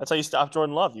beat That's how you stop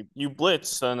Jordan Love. You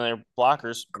blitz and their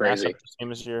blockers match Crazy. up the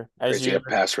same as your Crazy a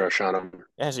pass rush on him.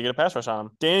 as you get a pass rush on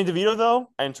him. Danny DeVito though,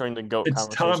 entering the GOAT It's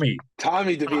conversation. Tommy.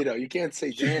 Tommy DeVito. You can't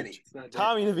say Danny. It's not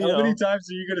Tommy How many DeVito. times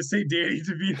are you going to say Danny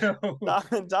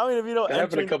DeVito? Tommy DeVito That happened a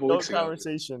entering couple the weeks GOAT ago.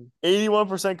 conversation.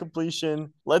 81%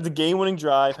 completion, led the game-winning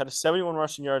drive, had a 71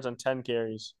 rushing yards on 10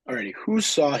 carries. Alrighty, who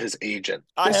saw his agent?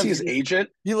 I Did you have see his seen- agent?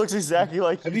 He looks exactly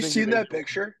like Have you you think seen his that agent-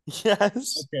 picture?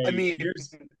 Yes. Okay, I mean,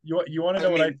 you want to know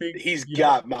what I think? He's You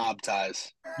got mob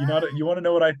ties. you want to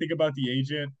know what I think about the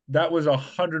agent? That was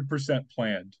 100%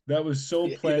 planned. That was so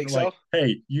You planned. think Like, so?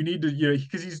 hey, you need to,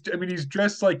 because he's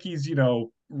dressed like he's,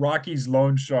 Rocky's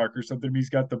loan shark or something. He's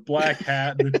got the black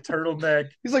hat, the turtleneck,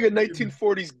 He's like a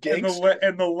 1940s and gangster.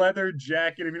 the leather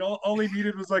jacket. I mean, all he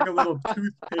needed was like a little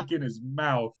toothpick in his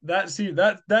mouth. That seemed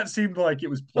like it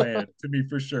was planned to me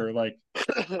for sure. Like,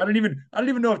 I don't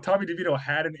even know if Tommy DeVito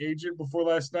had an agent before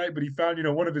last night, but he found,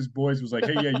 one of his boys was like,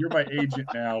 "Hey, yeah, you're my agent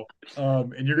now,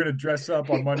 and you're gonna dress up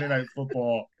on Monday Night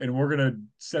Football, and we're gonna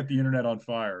set the internet on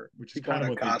fire," which He is kind bought of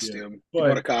a what they did. costume. He But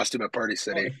bought a costume at Party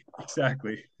City.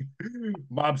 exactly,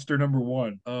 mobster number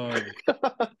one. But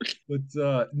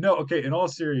no, okay. In all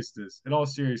seriousness,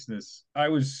 I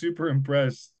was super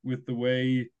impressed with the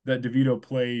way that DeVito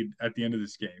played at the end of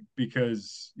this game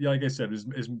because, yeah, like I said, as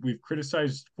we've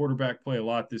criticized quarterback play a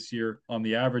lot this year. On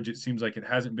the average, it seems like it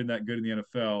hasn't been that good in the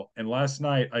NFL. And last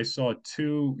night, I saw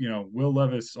two. Will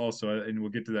Levis also, and we'll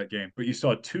get to that game. But you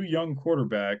saw two young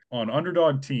quarterback on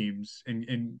underdog teams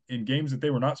in games that they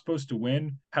were not supposed to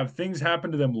win have things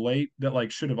happen to them late that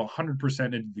like should have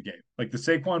 100% into the game. Like the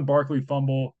Saquon Barkley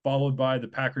fumble followed by the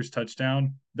Packers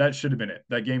touchdown. That should have been it.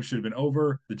 That game should have been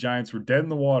over. The Giants were dead in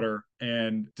the water.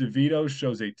 And DeVito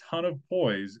shows a ton of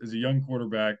poise as a young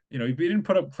quarterback. He didn't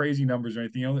put up crazy numbers or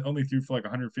anything. He only threw for like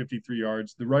 153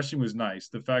 yards. The rushing was nice.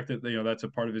 The fact that that's a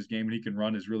part of his game and he can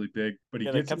run is really big. But he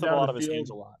They gets him kept the ball down out the of his field. hands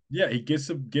a lot. Yeah, he gets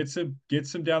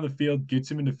him down the field,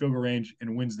 gets him into field goal range,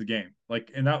 and wins the game. Like,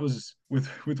 and that was with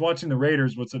watching the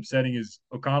Raiders. What's upsetting is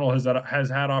O'Connell has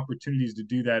had opportunities to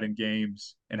do that in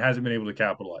games and hasn't been able to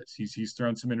capitalize. He's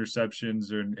thrown some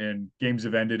interceptions and games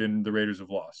have ended and the Raiders have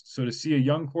lost. So to see a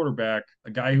young quarterback,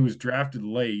 a guy who was drafted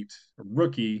late, a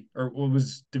rookie, or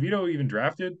was DeVito even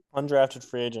drafted? Undrafted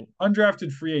free agent. An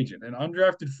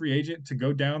undrafted free agent to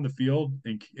go down the field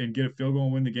and get a field goal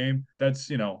and win the game. That's,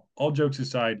 all jokes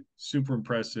aside, super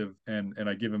impressive. And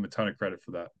I give him a ton of credit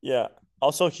for that. Yeah.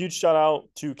 Also, huge shout out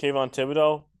to Kayvon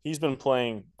Thibodeau. He's been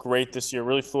playing great this year,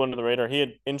 really flew under the radar. He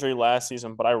had injury last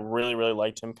season, but I really, really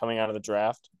liked him coming out of the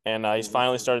draft. And he's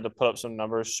finally started to put up some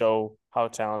numbers, show how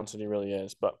talented he really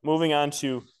is. But moving on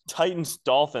to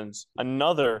Titans-Dolphins,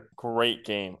 another great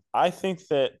game. I think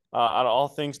that out of all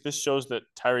things, this shows that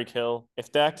Tyreek Hill,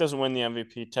 if Dak doesn't win the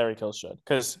MVP, Tyreek Hill should.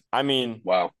 Because,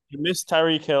 Wow. you missed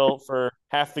Tyreek Hill for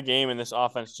half the game, and this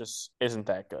offense just isn't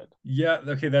that good. Yeah,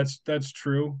 okay, that's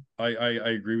true. I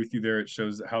agree with you there. It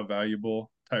shows how valuable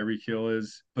Tyreek Hill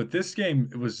is. But this game,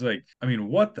 it was like,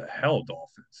 what the hell,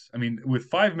 Dolphins? With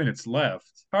 5 minutes left,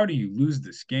 how do you lose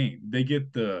this game? They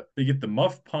get the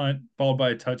muff punt followed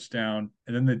by a touchdown,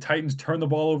 and then the Titans turn the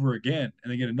ball over again,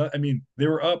 and they get another. They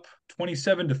were up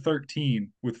 27-13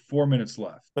 with 4 minutes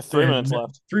left. With 3 minutes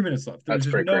left. 3 minutes left. That's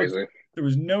pretty crazy. There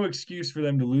was no excuse for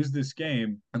them to lose this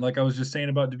game. And like I was just saying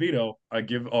about DeVito, I'll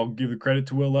give the credit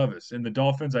to Will Levis. And the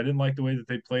Dolphins, I didn't like the way that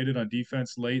they played it on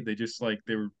defense late. They just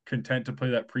they were content to play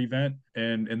that prevent.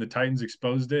 And the Titans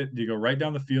exposed it. They go right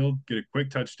down the field, get a quick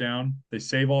touchdown. They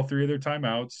save all three of their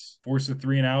timeouts, force a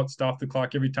 3 and out, stop the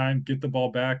clock every time, get the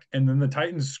ball back. And then the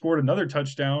Titans scored another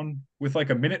touchdown with like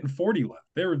 1:40 left.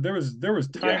 There was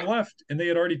time left, and they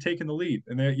had already taken the lead.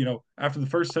 And they, after the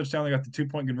first touchdown, they got the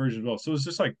 2-point conversion as well. So it was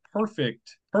just like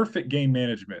perfect game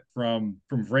management from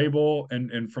Vrabel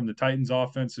and from the Titans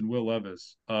offense and Will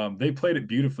Levis. They played it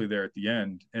beautifully there at the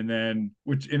end. And then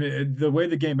the way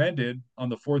the game ended on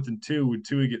the 4th and 2 when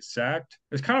Tua gets sacked,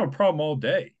 it's kind of a problem all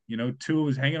day. Tua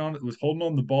was holding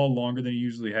on the ball longer than he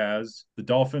usually has. The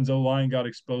Dolphins O-line got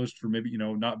exposed for maybe,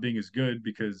 not being as good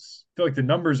because I feel like the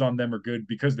numbers on them are good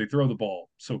because they throw the ball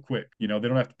so quick. They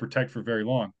don't have to protect for very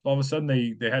long. All of a sudden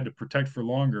they had to protect for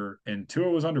longer, and Tua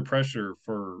was under pressure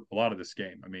for a lot of this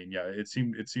game. It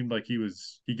seemed like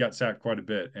he got sacked quite a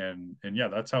bit, and yeah,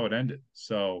 that's how it ended.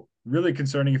 So really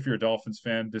concerning if you're a Dolphins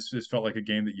fan. This just felt like a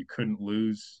game that you couldn't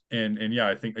lose. And yeah,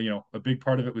 I think, a big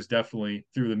part of it was definitely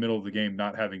through the middle of the game,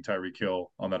 not having Tyreek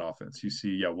Hill on that offense. You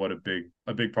see, yeah, what a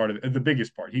big part of it. The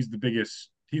biggest part. He's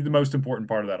the most important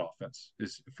part of that offense,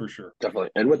 is for sure. Definitely.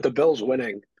 And with the Bills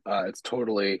winning, it's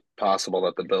totally possible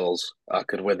that the Bills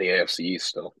could win the AFC East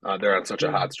still. They're on such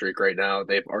a hot streak right now.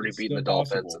 They've already It's beaten still the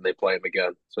Dolphins possible. and they play them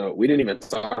again. So we didn't even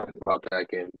talk about that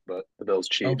game, but the Bills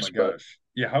Oh my Chiefs. But gosh.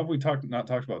 Yeah, how have we not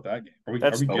talked about that game? Are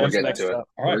That's we we're getting to getting that? next to it. up.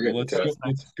 All right, We're well getting to it.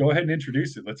 let's go ahead and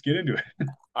introduce it. Let's get into it.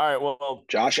 All right, well,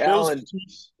 Josh Bills Allen,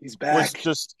 Chiefs he's was back.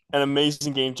 just an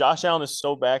amazing game. Josh Allen is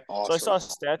so back. So I saw a Awesome.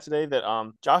 stat today that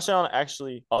Josh Allen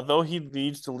actually, although he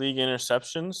leads the league in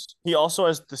interceptions, he also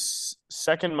has the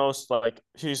second most, like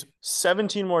he's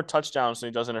 17 more touchdowns than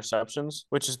he does interceptions,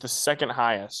 which is the second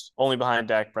highest, only behind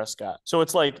Dak Prescott. So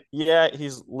it's like, yeah,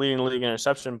 he's leading the league in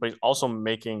interception, but he's also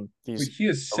making Wait, these he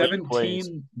has elite plays.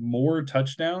 17 more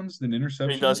touchdowns than He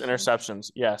interceptions. does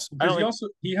interceptions, yes. I Because don't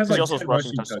think he has because he like also has 10 rushing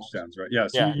rushing touchdowns. touchdowns, right? Yeah,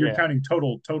 so Yeah, you're yeah. counting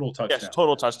total Yes, touchdowns.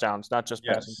 total touchdowns, not just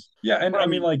passing. Yes. Yeah, and But I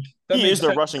mean like that he makes is their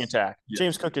sense. rushing attack. Yes.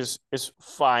 James Cook is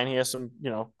fine. He has some,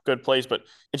 good plays, but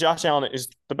Josh Allen is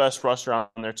the best rusher on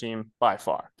their team by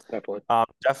far. Definitely.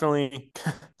 Definitely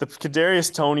the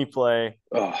Kadarius Toney play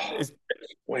Oh, is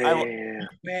man.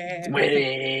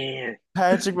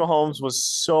 Patrick Mahomes was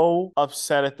so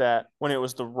upset at that when it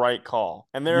was the right call.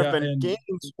 And there have Yeah, been and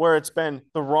games where it's been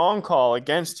the wrong call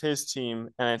against his team,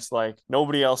 and it's like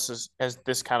nobody else has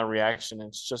this kind of reaction.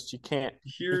 It's just you can't.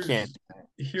 here's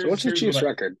So what's the Chiefs'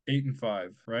 record? 8-5,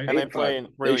 right? And they 8-5. play in They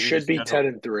really easy should be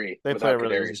schedule. 10-3 They play a without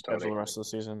really easy Kadarius schedule Toney. the rest of the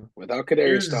season. Without Kadarius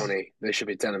Here's- Toney, they should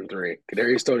be 10-3.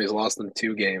 Kadarius Toney's lost them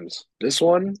 2 games. This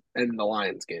one and the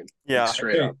Lions game. Yeah. Like,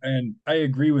 straight Okay, up. and I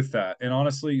agree with that. And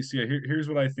honestly, see, here's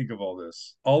what I think of all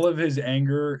this. All of his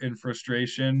anger and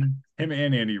frustration, him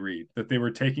and Andy Reid, that they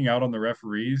were taking out on the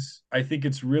referees, I think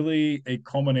it's really a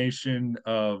culmination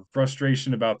of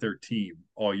frustration about their team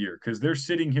all year because they're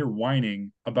sitting here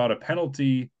whining about a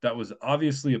penalty that was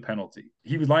obviously a penalty.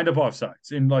 He lined up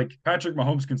offsides, and like Patrick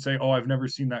Mahomes can say, "Oh, I've never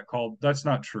seen that called." That's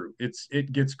not true.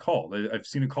 It gets called. I've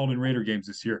seen it called in Raider games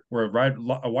this year, where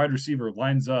a wide receiver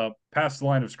lines up past the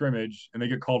line of scrimmage and they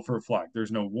get called for a flag.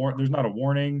 There's not a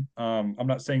warning. I'm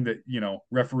not saying that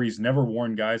referees never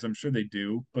warn guys. I'm sure they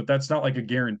do, but that's not like a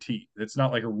guarantee. It's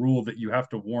not like a rule that you have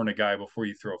to warn a guy before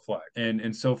you throw a flag.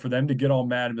 And so for them to get all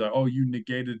mad and be like, "Oh, you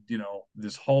negated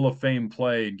this Hall of Fame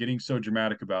play," and getting so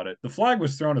dramatic about it, the flag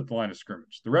was thrown at the line of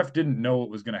scrimmage. The ref didn't know what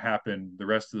was going to happen the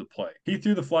rest of the play. He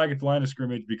threw the flag at the line of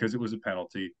scrimmage because it was a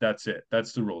penalty. That's it.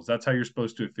 That's the rules. That's how you're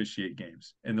supposed to officiate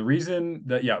games. And the reason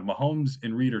that Mahomes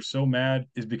and Reid are so mad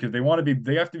is because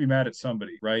they have to be mad at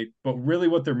somebody, right? But really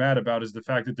what they're mad about is the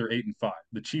fact that they're 8-5.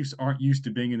 The Chiefs aren't used to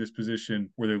being in this position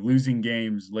where they're losing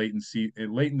games late in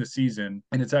the season,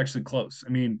 and it's actually close. I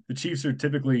mean, the Chiefs are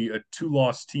typically a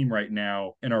 2-loss team right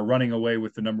now and are running away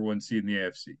with the number 1 seed in the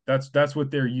AFC. That's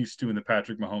what they're used to in the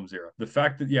Patrick Mahomes era. The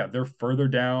fact that they're further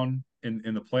down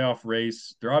in the playoff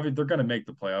race. They're going to make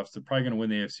the playoffs. They're probably going to win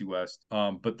the AFC West.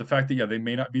 But the fact that they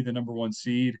may not be the number 1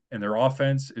 seed and their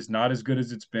offense is not as good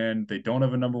as it's been. They don't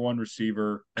have a number 1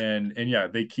 receiver, and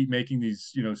they keep making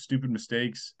these stupid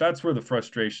mistakes. That's where the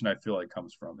frustration I feel like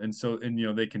comes from. And so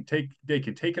they can take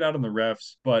it out on the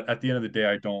refs, but at the end of the day,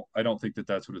 I don't think that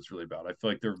that's what it's really about. I feel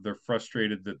like they're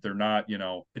frustrated that they're not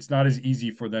it's not as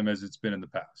easy for them as it's been in the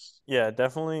past. Yeah,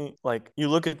 definitely. Like you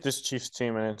look at this Chiefs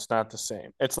team and it's not the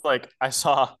same. It's like I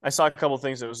saw a couple of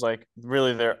things that was like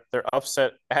really they're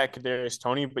upset at Kadarius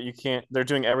Toney, but you can't. They're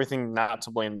doing everything not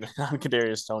to blame on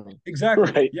Kadarius Toney.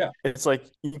 Exactly. Right. Yeah. It's like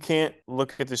you can't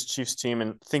look at this Chiefs team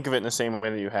and think of it in the same way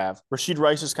that you have. Rashid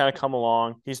Rice has kind of come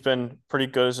along. He's been pretty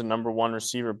good as a number 1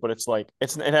 receiver, but it's like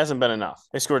it hasn't been enough.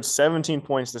 They scored 17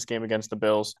 points this game against the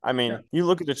Bills. I mean, you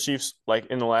look at the Chiefs like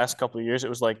in the last couple of years, it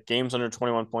was like games under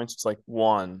 21 points. It's like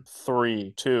 1,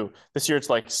 3, 2. This year it's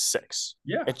like 6.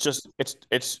 Yeah. It's just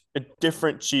it's a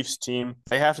different Chiefs team.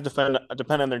 They have to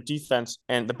depend on their defense.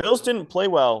 And the Bills didn't play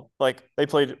well. Like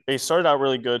they started out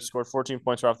really good, scored 14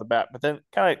 points right off the bat, but then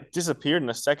kind of disappeared in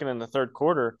the second and the third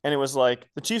quarter. And it was like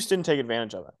the Chiefs didn't take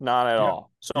advantage of it. Not at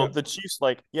all. So the Chiefs,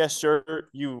 sure,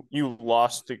 you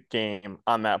lost the game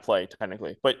on that play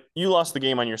technically, but you lost the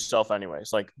game on yourself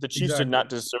anyways. Like the Chiefs did not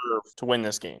deserve to win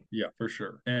this game. Yeah, for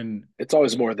sure. And it's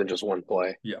always more than just one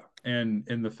play. Yeah. And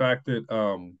the fact that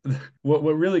what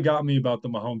really got me about the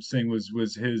Mahomes thing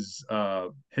was his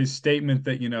statement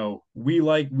that we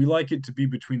like it to be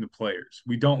between the players.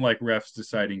 We don't like refs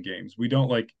deciding games. We don't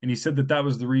like, and he said that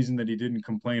was the reason that he didn't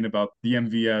complain about the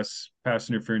MVS pass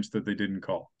interference that they didn't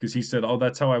call, because he said, "Oh,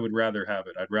 that's how I would rather have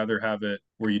it. I'd rather have it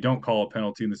where you don't call a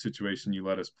penalty in the situation you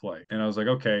let us play." And I was like,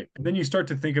 okay. And then you start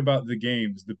to think about the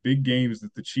big games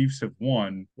that the Chiefs have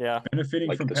won, benefiting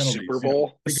like from the penalties. Super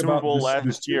Bowl. The Super Bowl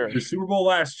last year. The Super Bowl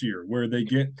last year, where they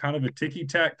get kind of a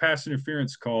ticky-tack pass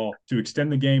interference call to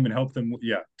extend the game and help them,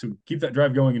 to keep that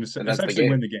drive going and essentially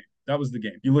win the game. That was the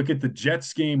game. You look at the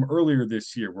Jets game earlier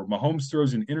this year where Mahomes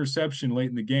throws an interception late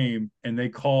in the game and they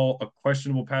call a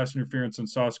questionable pass interference on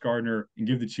Sauce Gardner and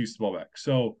give the Chiefs the ball back.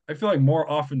 So I feel like more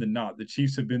often than not, the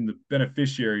Chiefs have been the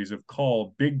beneficiaries of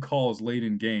big calls late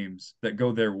in games that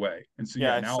go their way. And so,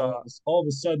 Yeah, now all of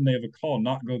a sudden they have a call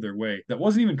not go their way that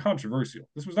wasn't even controversial.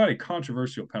 This was not a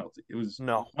controversial penalty. It was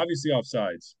no. obviously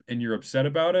offsides, and you're upset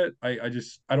about it. I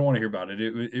don't want to hear about it.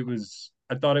 It was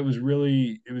I thought it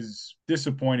was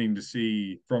disappointing to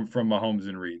see from Mahomes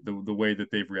and Reed the way that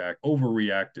they've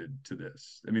overreacted to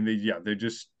this. I mean,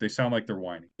 they sound like they're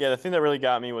whining. Yeah, the thing that really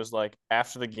got me was like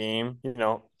after the game,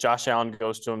 Josh Allen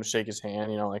goes to him to shake his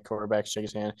hand, like quarterbacks shake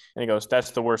his hand, and he goes,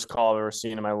 "That's the worst call I've ever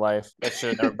seen in my life. That should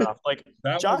have never been off." Like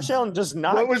Josh Allen does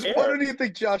not care. What do you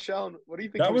think, Josh Allen? What do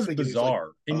you think? That was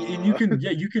bizarre, and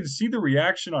you can see the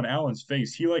reaction on Allen's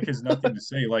face. He like has nothing to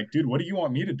say. Like, dude, what do you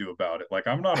want me to do about it? Like,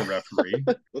 I'm not a referee.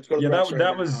 Let's go to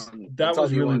that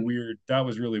was really weird. That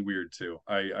was really weird too.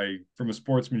 I from a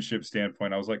sportsmanship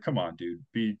standpoint, I was like, come on, dude,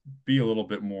 be a little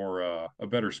bit more a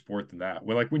better sport than that.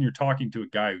 Well, like when you're talking to a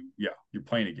guy, you're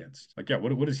playing against. Like,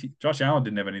 what is he? Josh Allen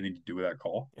didn't have anything to do with that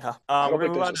call. Yeah, I don't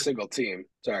think there's a single team.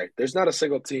 Sorry, there's not a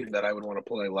single team that I would want to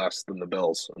play less than the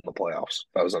Bills in the playoffs.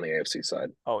 If I was on the AFC side,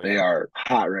 they are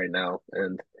hot right now,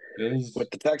 and Bills. With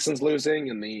the Texans losing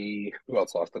and who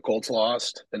else lost? The Colts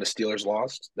lost and the Steelers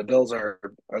lost. The Bills are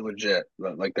legit.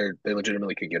 Like they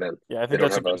legitimately could get in. Yeah, I think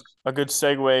that's a good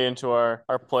segue into our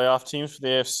playoff teams for the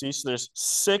AFC. So there's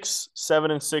 6,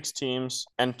 7, and 6 teams,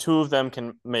 and 2 of them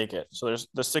can make it. So there's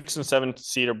the 6 and 7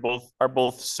 seed are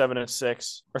both 7 and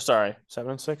 6. Or sorry,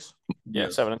 7 and 6. Yeah,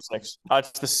 Yes. 7 and 6.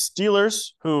 It's the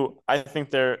Steelers, who I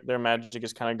think their magic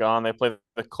is kind of gone. They play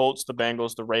the Colts, the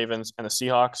Bengals, the Ravens, and the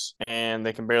Seahawks, and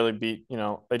they can barely beat.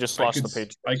 They just lost to the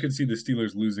Patriots. I could see the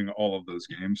Steelers losing all of those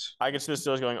games. I could see the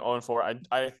Steelers going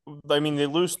 0-4. I mean, they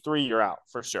lose 3, you're out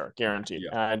for sure, guaranteed.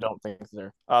 Yeah. And I don't think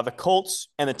they're. The Colts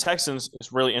and the Texans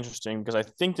is really interesting because I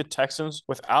think the Texans,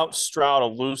 without Stroud,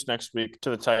 will lose next week to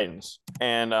the Titans.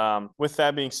 And with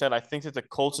that being said, I think that the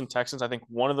Colts and Texans, I think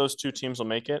one of those 2 teams will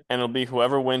make it, and it'll be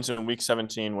whoever wins in Week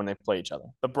 17 when they play each other.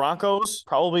 The Broncos,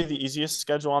 probably the easiest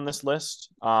schedule on this list.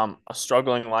 A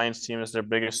struggling Lions team is their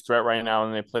biggest threat right now,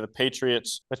 and they play the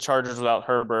Patriots, the Chargers without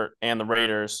Herbert, and the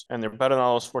Raiders, and they're better than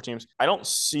all those 4 teams. I don't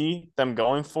see them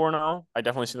going 4-0. I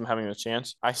definitely see them having a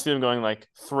chance. I see them going like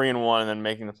 3-1 and then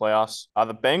making the playoffs.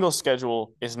 The Bengals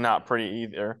schedule is not pretty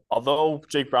either. Although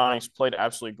Jake Browning's played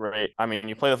absolutely great. I mean,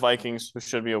 you play the Vikings, who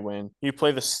should be a win. You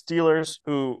play the Steelers,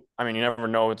 who, I mean, you never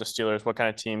know with the Steelers what kind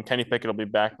of team. Kenny Pickett will be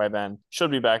back by then.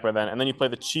 Should be back by then. And then you play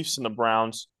the Chiefs and the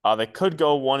Browns. They could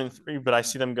go 1-3, but I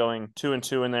see them going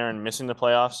 2-2 in there and missing the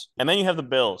playoffs. And then you have the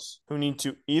Bills, who need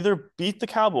to either beat the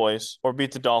Cowboys or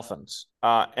beat the Dolphins.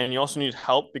 And you also need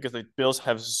help because the Bills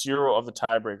have 0 of the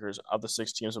tiebreakers of the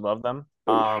 6 teams above them.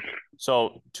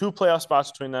 So 2 playoff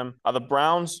spots between them. The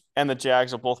Browns and the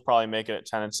Jags will both probably make it at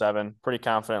 10-7 pretty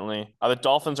confidently. The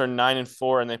Dolphins are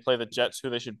 9-4 and they play the Jets,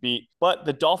 who they should beat. But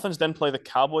the Dolphins then play the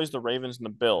Cowboys, the Ravens, and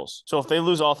the Bills. So if they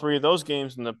lose all 3 of those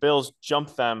games and the Bills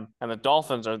jump them and the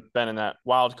Dolphins are then in that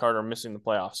wild card or missing the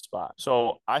playoff spot.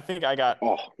 So I think I got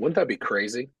wouldn't that be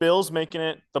crazy? Bills making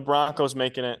it, the Broncos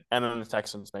making it, and then the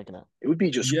Texans making it. It would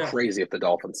be just crazy if the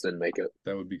Dolphins didn't make it.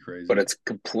 That would be crazy. But it's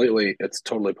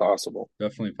totally possible.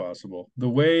 Definitely possible. The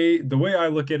way I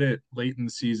look at it late in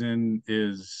the season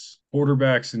is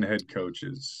quarterbacks and head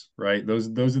coaches, right? Those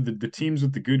are the teams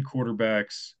with the good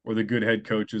quarterbacks or the good head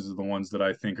coaches are the ones that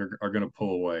I think are going to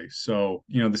pull away. So,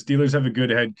 the Steelers have a good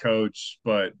head coach,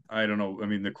 but I don't know. I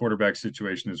mean, the quarterback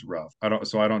situation is rough. I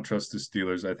don't trust the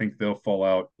Steelers. I think they'll fall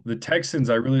out. The Texans,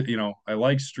 I really, I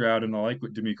like Stroud and I like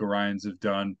what DeMeco Ryans have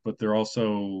done, but they're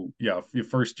also, a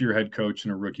first-year head coach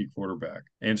and a rookie quarterback.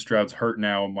 And Stroud's hurt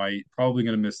now, probably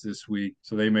going to miss this week,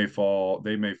 so they may fall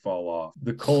off.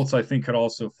 The Colts, I think, could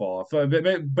also fall off.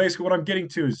 Basically, what I'm getting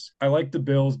to is I like the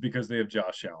Bills because they have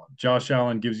Josh Allen. Josh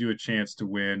Allen gives you a chance to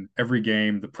win every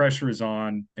game. The pressure is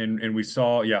on, and we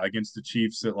saw, against the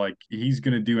Chiefs that like he's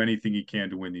going to do anything he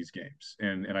can to win these games.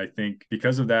 And I think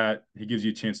because of that, he gives you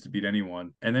a chance to beat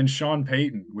anyone. And then Sean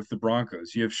Payton with the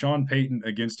Broncos. You have Sean Payton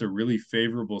against a really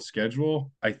favorable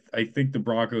schedule. I think the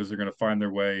Broncos are going to find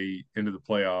their way into the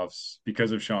playoffs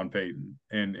because of Sean Payton.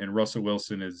 And Russell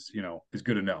Wilson is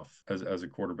good enough as a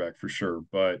quarterback for sure.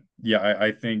 But Yeah,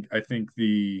 I think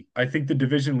the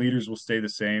division leaders will stay the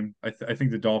same. I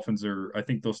think the Dolphins are. I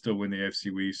think they'll still win the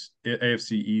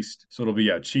AFC East. So it'll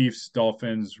be Chiefs,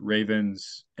 Dolphins,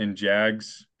 Ravens, and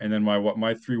Jags. And then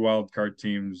my three wild card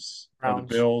teams are the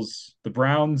Browns. Bills, the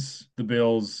Browns, the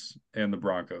Bills, and the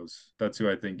Broncos. That's who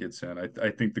I think gets in. I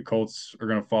think the Colts are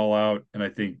going to fall out, and I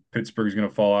think Pittsburgh's going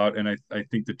to fall out, and I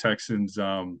think the Texans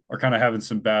are kind of having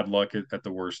some bad luck at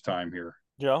the worst time here.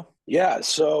 Joe? Yeah,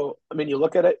 so I mean, you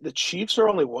look at it, the Chiefs are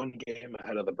only one game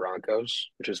ahead of the Broncos,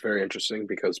 which is very interesting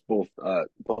because both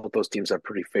those teams have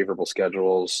pretty favorable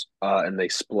schedules, and they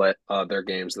split their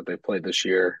games that they played this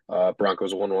year.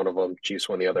 Broncos won one of them, Chiefs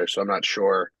won the other. So I'm not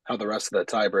sure how the rest of the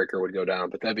tiebreaker would go down,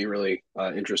 but that'd be really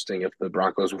interesting if the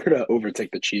Broncos were to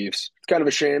overtake the Chiefs. It's kind of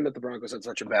a shame that the Broncos had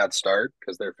such a bad start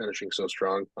because they're finishing so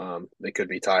strong. They could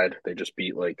be tied. They just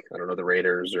beat I don't know, the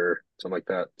Raiders or something like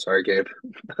that. Sorry, Gabe.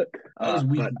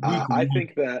 I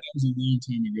think that was a long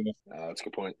time ago. that's a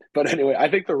good point. But anyway, I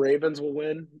think the Ravens will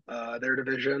win their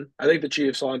division. I think the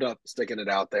Chiefs will end up sticking it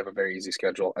out. They have a very easy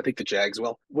schedule. I think the Jags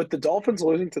will. With the Dolphins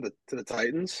losing to the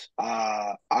Titans,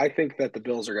 I think that the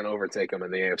Bills are going to overtake them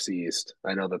in the AFC East.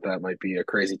 I know that might be a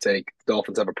crazy take. The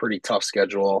Dolphins have a pretty tough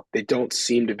schedule. They don't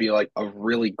seem to be like a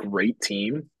really great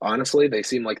team. Honestly, they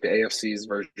seem like the AFC's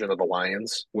version of the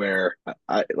Lions, where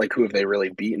who have they really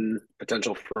beaten?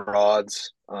 Potential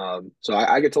frauds. So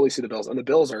I could totally see the Bills, and the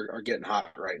Bills are getting hot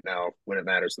right now when it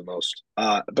matters the most.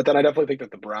 But then I definitely think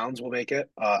that the Browns will make it.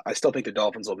 I still think the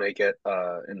Dolphins will make it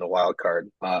in the wild card,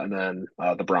 and then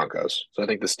the Broncos. So I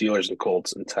think the Steelers and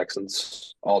Colts and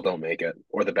Texans all don't make it,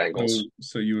 or the Bengals.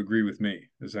 So you agree with me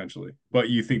essentially, but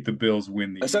you think the Bills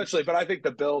win the essentially. East. But I think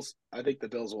the Bills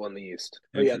will win the East.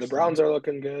 But yeah, the Browns are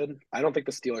looking good. I don't think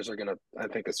the Steelers are gonna. I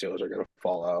think the Steelers are gonna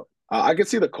fall out. I could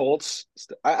see the Colts.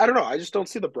 I don't know. I just don't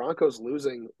see the Broncos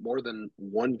losing more than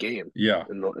one game. Yeah,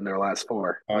 in their last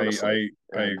four. I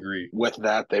agree. With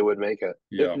that, they would make it.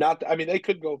 Yeah. If not, I mean, they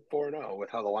could go 4-0 with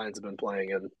how the Lions have been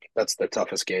playing, and that's the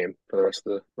toughest game for the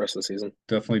rest of the season.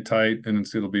 Definitely tight, and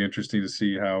it'll be interesting to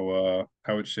see how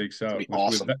it shakes out.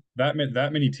 Awesome. With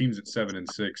that many teams at 7-6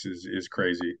 is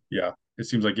crazy. Yeah. It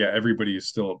seems like everybody is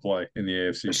still at play in the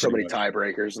AFC. There's so many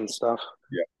tiebreakers and stuff.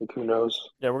 Yeah. Like, who knows?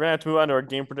 Yeah, we're gonna have to move on to our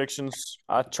game predictions.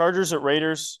 Chargers at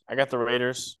Raiders. I got the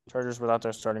Raiders. Chargers without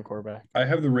their starting quarterback. I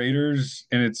have the Raiders,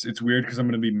 and it's weird because I'm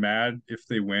gonna be mad if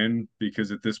they win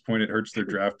because at this point it hurts their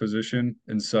draft position.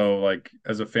 And so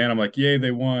as a fan, I'm like, yay,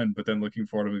 they won. But then looking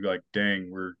forward, I'm gonna be like,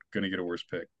 dang, we're gonna get a worse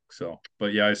pick. So,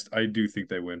 but yeah, I do think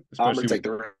they win. I'm gonna take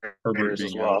the Raiders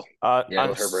as well.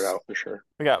 With Herbert out for sure.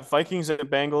 We got Vikings at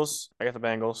Bengals. I got the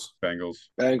Bengals.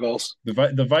 Bengals.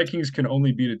 The Vikings can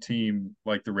only beat a team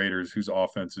like the Raiders, whose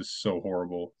offense is so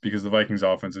horrible because the Vikings'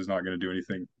 offense is not going to do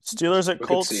anything. Steelers at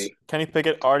Colts. Kenny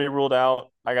Pickett already ruled out.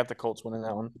 I got the Colts winning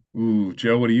that one. Ooh,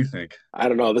 Joe, what do you think? I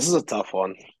don't know. This is a tough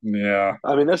one. Yeah.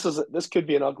 I mean, this could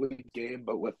be an ugly game,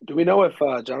 but do we know if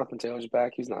Jonathan Taylor's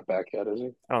back? He's not back yet, is he?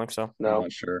 I don't think so. No. I'm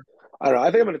not sure. I don't know.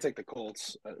 I think I'm going to take the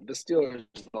Colts. The Steelers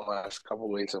the last couple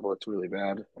of weeks have looked really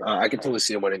bad. I can totally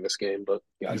see them winning this game, but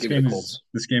yeah, I'll give you the Colts.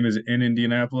 This game is in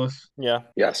Indianapolis? Yeah.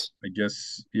 Yes. I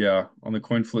guess, yeah. On the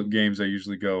coin flip games, I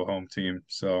usually go home team,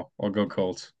 so I'll go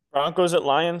Colts. Broncos at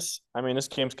Lions. I mean, this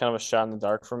game's kind of a shot in the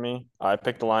dark for me. I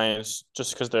picked the Lions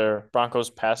just because their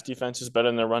Broncos' pass defense is better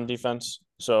than their run defense.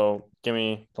 So give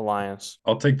me the Lions.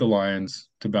 I'll take the Lions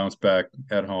to bounce back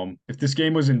at home. If this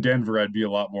game was in Denver, I'd be a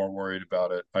lot more worried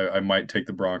about it. I might take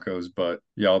the Broncos, but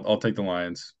yeah, I'll take the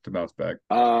Lions to bounce back.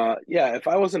 Yeah, if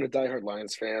I wasn't a diehard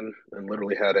Lions fan and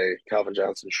literally had a Calvin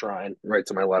Johnson shrine right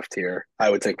to my left here, I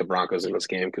would take the Broncos in this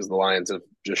game because the Lions have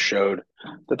just showed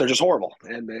that they're just horrible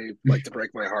and they like to break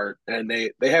my heart. And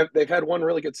they've had one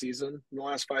really good season in the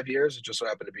last 5 years. It just so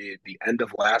happened to be the end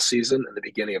of last season and the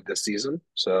beginning of this season.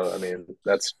 So I mean,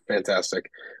 that's fantastic.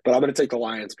 But I'm going to take the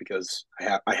Lions because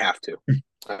I have to.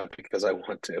 Because I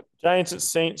want to. Giants at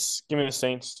Saints. Give me the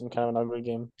Saints in kind of an ugly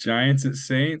game. Giants at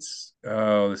Saints.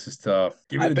 Oh, this is tough.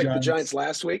 I picked the Giants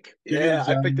last week. Yeah,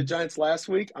 I picked the Giants last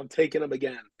week. I'm taking them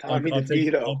again. Tommy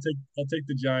DeVito. I'll take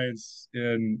the Giants,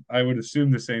 and I would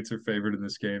assume the Saints are favored in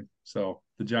this game. So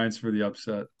the Giants for the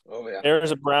upset. Oh yeah.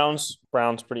 Bears at Browns.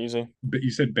 Browns pretty easy. But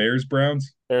you said Bears,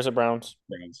 Browns? Bears at Browns.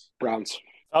 Browns.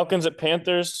 Falcons at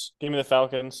Panthers. Give me the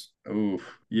Falcons. Oof.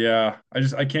 Yeah.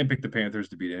 I can't pick the Panthers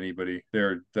to beat anybody.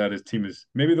 Team is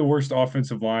maybe the worst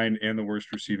offensive line and the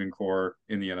worst receiving core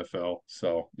in the NFL.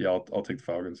 So yeah, I'll take the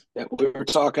Falcons. Yeah, we were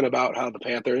talking about how the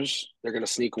Panthers, they're gonna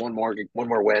sneak one more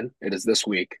win. It is this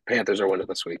week. Panthers are winning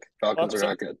this week. Falcons are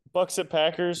not good. Bucks at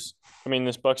Packers. I mean,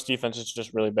 this Bucks defense is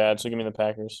just really bad, so give me the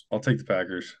Packers. I'll take the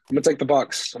Packers. I'm gonna take the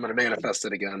Bucks. I'm gonna manifest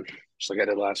it again, just like I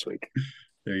did last week.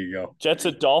 There you go. Jets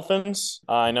at Dolphins.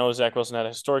 I know Zach Wilson had a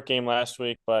historic game last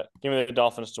week, but give me the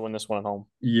Dolphins to win this one at home.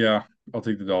 Yeah, I'll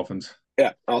take the Dolphins.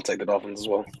 Yeah, I'll take the Dolphins as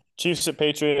well. Chiefs at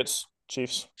Patriots.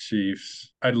 Chiefs.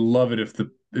 Chiefs. I'd love it if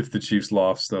the Chiefs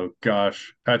lost, though.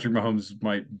 Gosh, Patrick Mahomes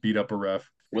might beat up a ref.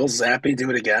 Will Zappy do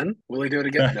it again? Will he do it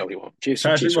again? No, he won't. Chiefs.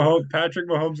 Patrick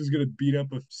Mahomes is going to beat up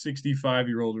a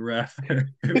 65-year-old ref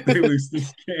if they lose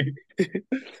this game.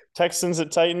 Texans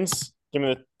at Titans. Give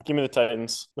me the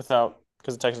Titans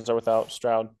because the Texans are without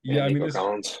Stroud. Yeah, I mean,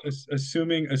 Collins.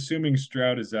 assuming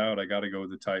Stroud is out, I got to go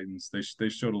with the Titans. They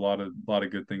showed a lot of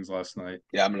good things last night.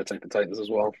 Yeah, I'm going to take the Titans as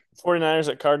well. 49ers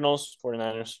at Cardinals.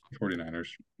 49ers.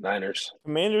 Niners.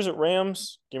 Commanders at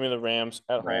Rams. Give me the Rams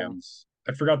at Rams.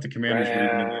 I forgot the Commanders were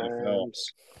even in the NFL.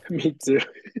 Me too.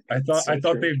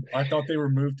 I thought they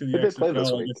were moved to the Who'd they play XFL. this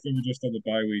I week? guess they were just on the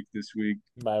bye week this week.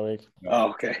 Bye week. Oh,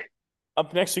 okay.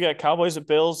 Up next, we got Cowboys at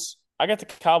Bills. I got the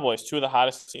Cowboys, two of the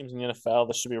hottest teams in the NFL.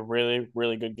 This should be a really,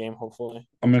 really good game, hopefully.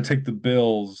 I'm going to take the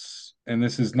Bills, and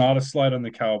this is not a slight on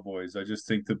the Cowboys. I just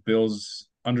think the Bills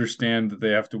understand that they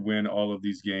have to win all of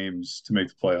these games to make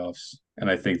the playoffs, and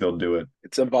I think they'll do it.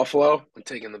 It's in Buffalo. I'm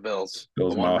taking the Bills.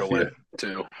 Bills I want them to Mafia. win,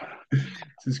 too.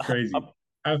 This is crazy.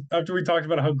 After we talked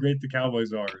about how great the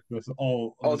Cowboys are, that's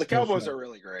all. Oh, the Cowboys are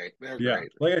really great. They're great.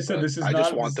 Like I said, I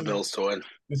just want the Bills to win.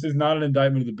 This is not an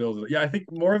indictment of the Bills. Yeah, I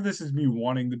think more of this is me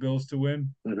wanting the Bills to win,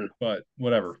 but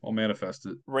whatever. I'll manifest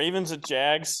it. Ravens at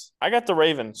Jags. I got the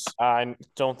Ravens. I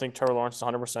don't think Trevor Lawrence is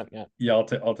 100% yet. Yeah,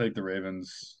 I'll take the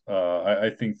Ravens.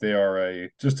 I think they are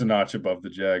just a notch above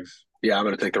the Jags. Yeah, I'm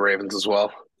going to take the Ravens as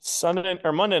well.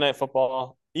 Monday Night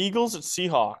Football. Eagles at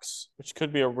Seahawks, which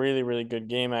could be a really, really good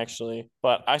game, actually.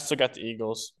 But I still got the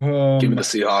Eagles. Give me the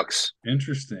Seahawks.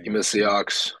 Interesting. Give me the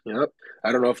Seahawks. Yep.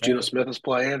 I don't know if Geno Smith is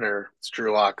playing or it's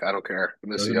Drew Lock. I don't care.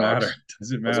 Give me the Seahawks.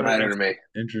 Doesn't matter to me.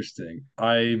 Interesting.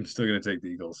 I'm still going to take the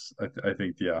Eagles. I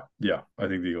think I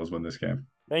think the Eagles win this game.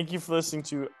 Thank you for listening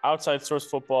to Outside Source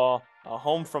Football,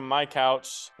 home from my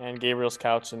couch and Gabriel's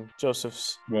couch and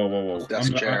Joseph's. Whoa.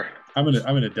 Desk chair. I'm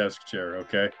in a desk chair,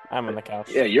 okay? I'm on the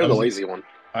couch. Yeah, you're the lazy one.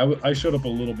 I showed up a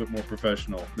little bit more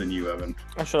professional than you, Evan.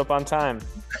 I showed up on time.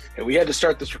 Hey, we had to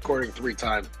start this recording 3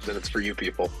 times, and it's for you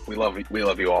people. We love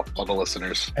you all the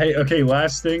listeners. Hey, okay,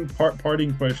 last thing,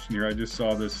 parting question here. I just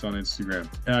saw this on Instagram,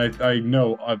 and I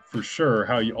know for sure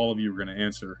how all of you are going to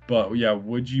answer. But yeah,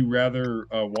 would you rather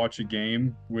watch a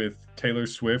game with Taylor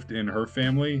Swift and her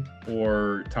family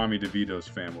or Tommy DeVito's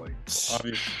family?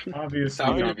 Obviously,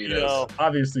 Tommy DeVito's.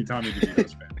 Obviously, Tommy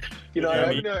DeVito's family. You know,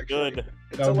 I mean, good.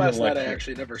 Until last night, I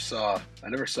actually never saw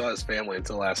his family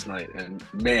until last night, and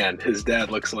man, his dad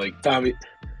looks like Tommy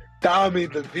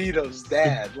DeVito's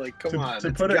dad. Like, come on,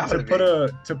 to put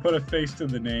a face to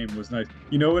the name was nice.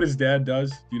 You know what his dad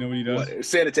does? Do you know what he does? What,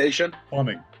 sanitation,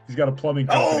 plumbing. He's got a plumbing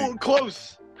company. Oh,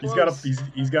 close. He's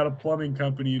got a plumbing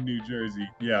company in New Jersey.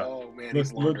 Yeah. Oh man,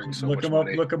 look him up.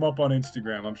 Look him up on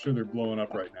Instagram. I'm sure they're blowing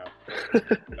up right now.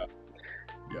 Yeah.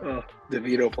 Oh,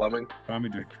 DeVito Plumbing. Tommy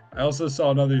DeVito. I also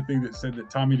saw another thing that said that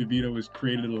Tommy DeVito was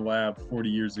created in a lab 40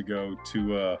 years ago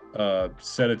to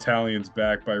set Italians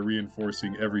back by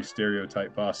reinforcing every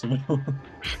stereotype possible.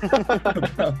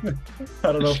 I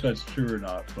don't know if that's true or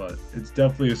not, but it's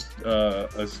definitely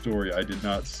a story I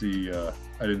didn't see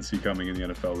coming in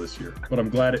the NFL this year. But I'm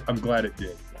glad it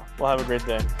did. We'll have a great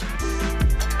day.